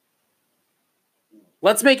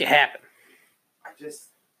 Let's make it happen.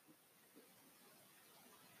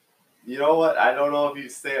 You know what? I don't know if you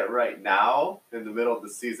say it right now in the middle of the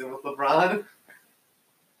season with LeBron,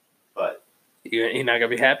 but you're not gonna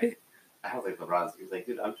be happy. I don't think LeBron's. He's like,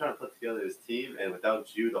 dude, I'm trying to put together this team, and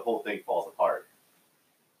without you, the whole thing falls apart.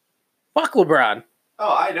 Fuck LeBron.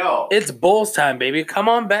 Oh, I know. It's Bulls time, baby. Come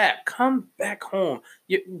on back. Come back home.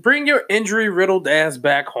 Bring your injury-riddled ass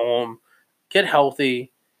back home. Get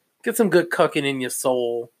healthy. Get some good cooking in your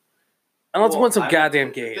soul. And let's win some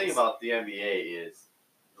goddamn games. The thing about the NBA is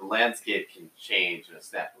the landscape can change in a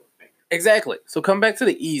snap of a finger. Exactly. So come back to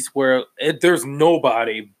the East where there's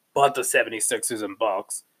nobody but the 76ers and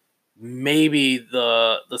Bucks. Maybe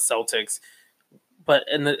the Celtics. But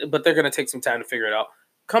they're going to take some time to figure it out.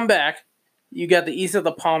 Come back. You got the East at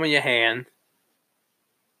the palm of your hand.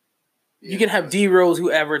 You can have D-Rose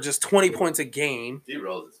who averages 20 points a game.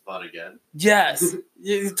 D-Rose is fun again. Yes.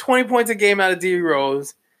 20 points a game out of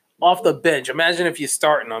D-Rose off the bench. Imagine if you're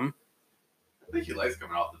starting him. I think he likes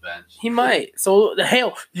coming off the bench. He might. So,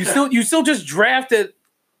 hell, you still just drafted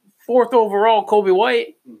 4th overall Kobe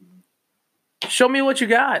White. Show me what you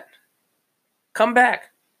got. Come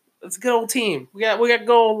back. It's a good old team. We got good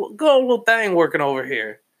old little thing working over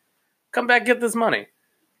here. Come back, get this money.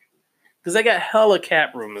 Because they got hella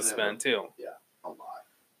cap room to spend, too. Yeah, a lot.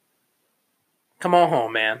 Come on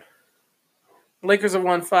home, man. Lakers have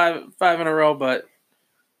won five in a row, but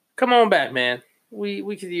come on back, man. We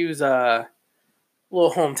could use a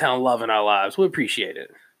little hometown love in our lives. We appreciate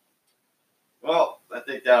it. Well, I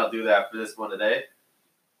think that'll do that for this one today.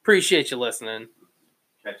 Appreciate you listening.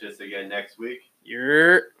 Catch us again next week.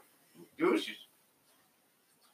 You're... Goose.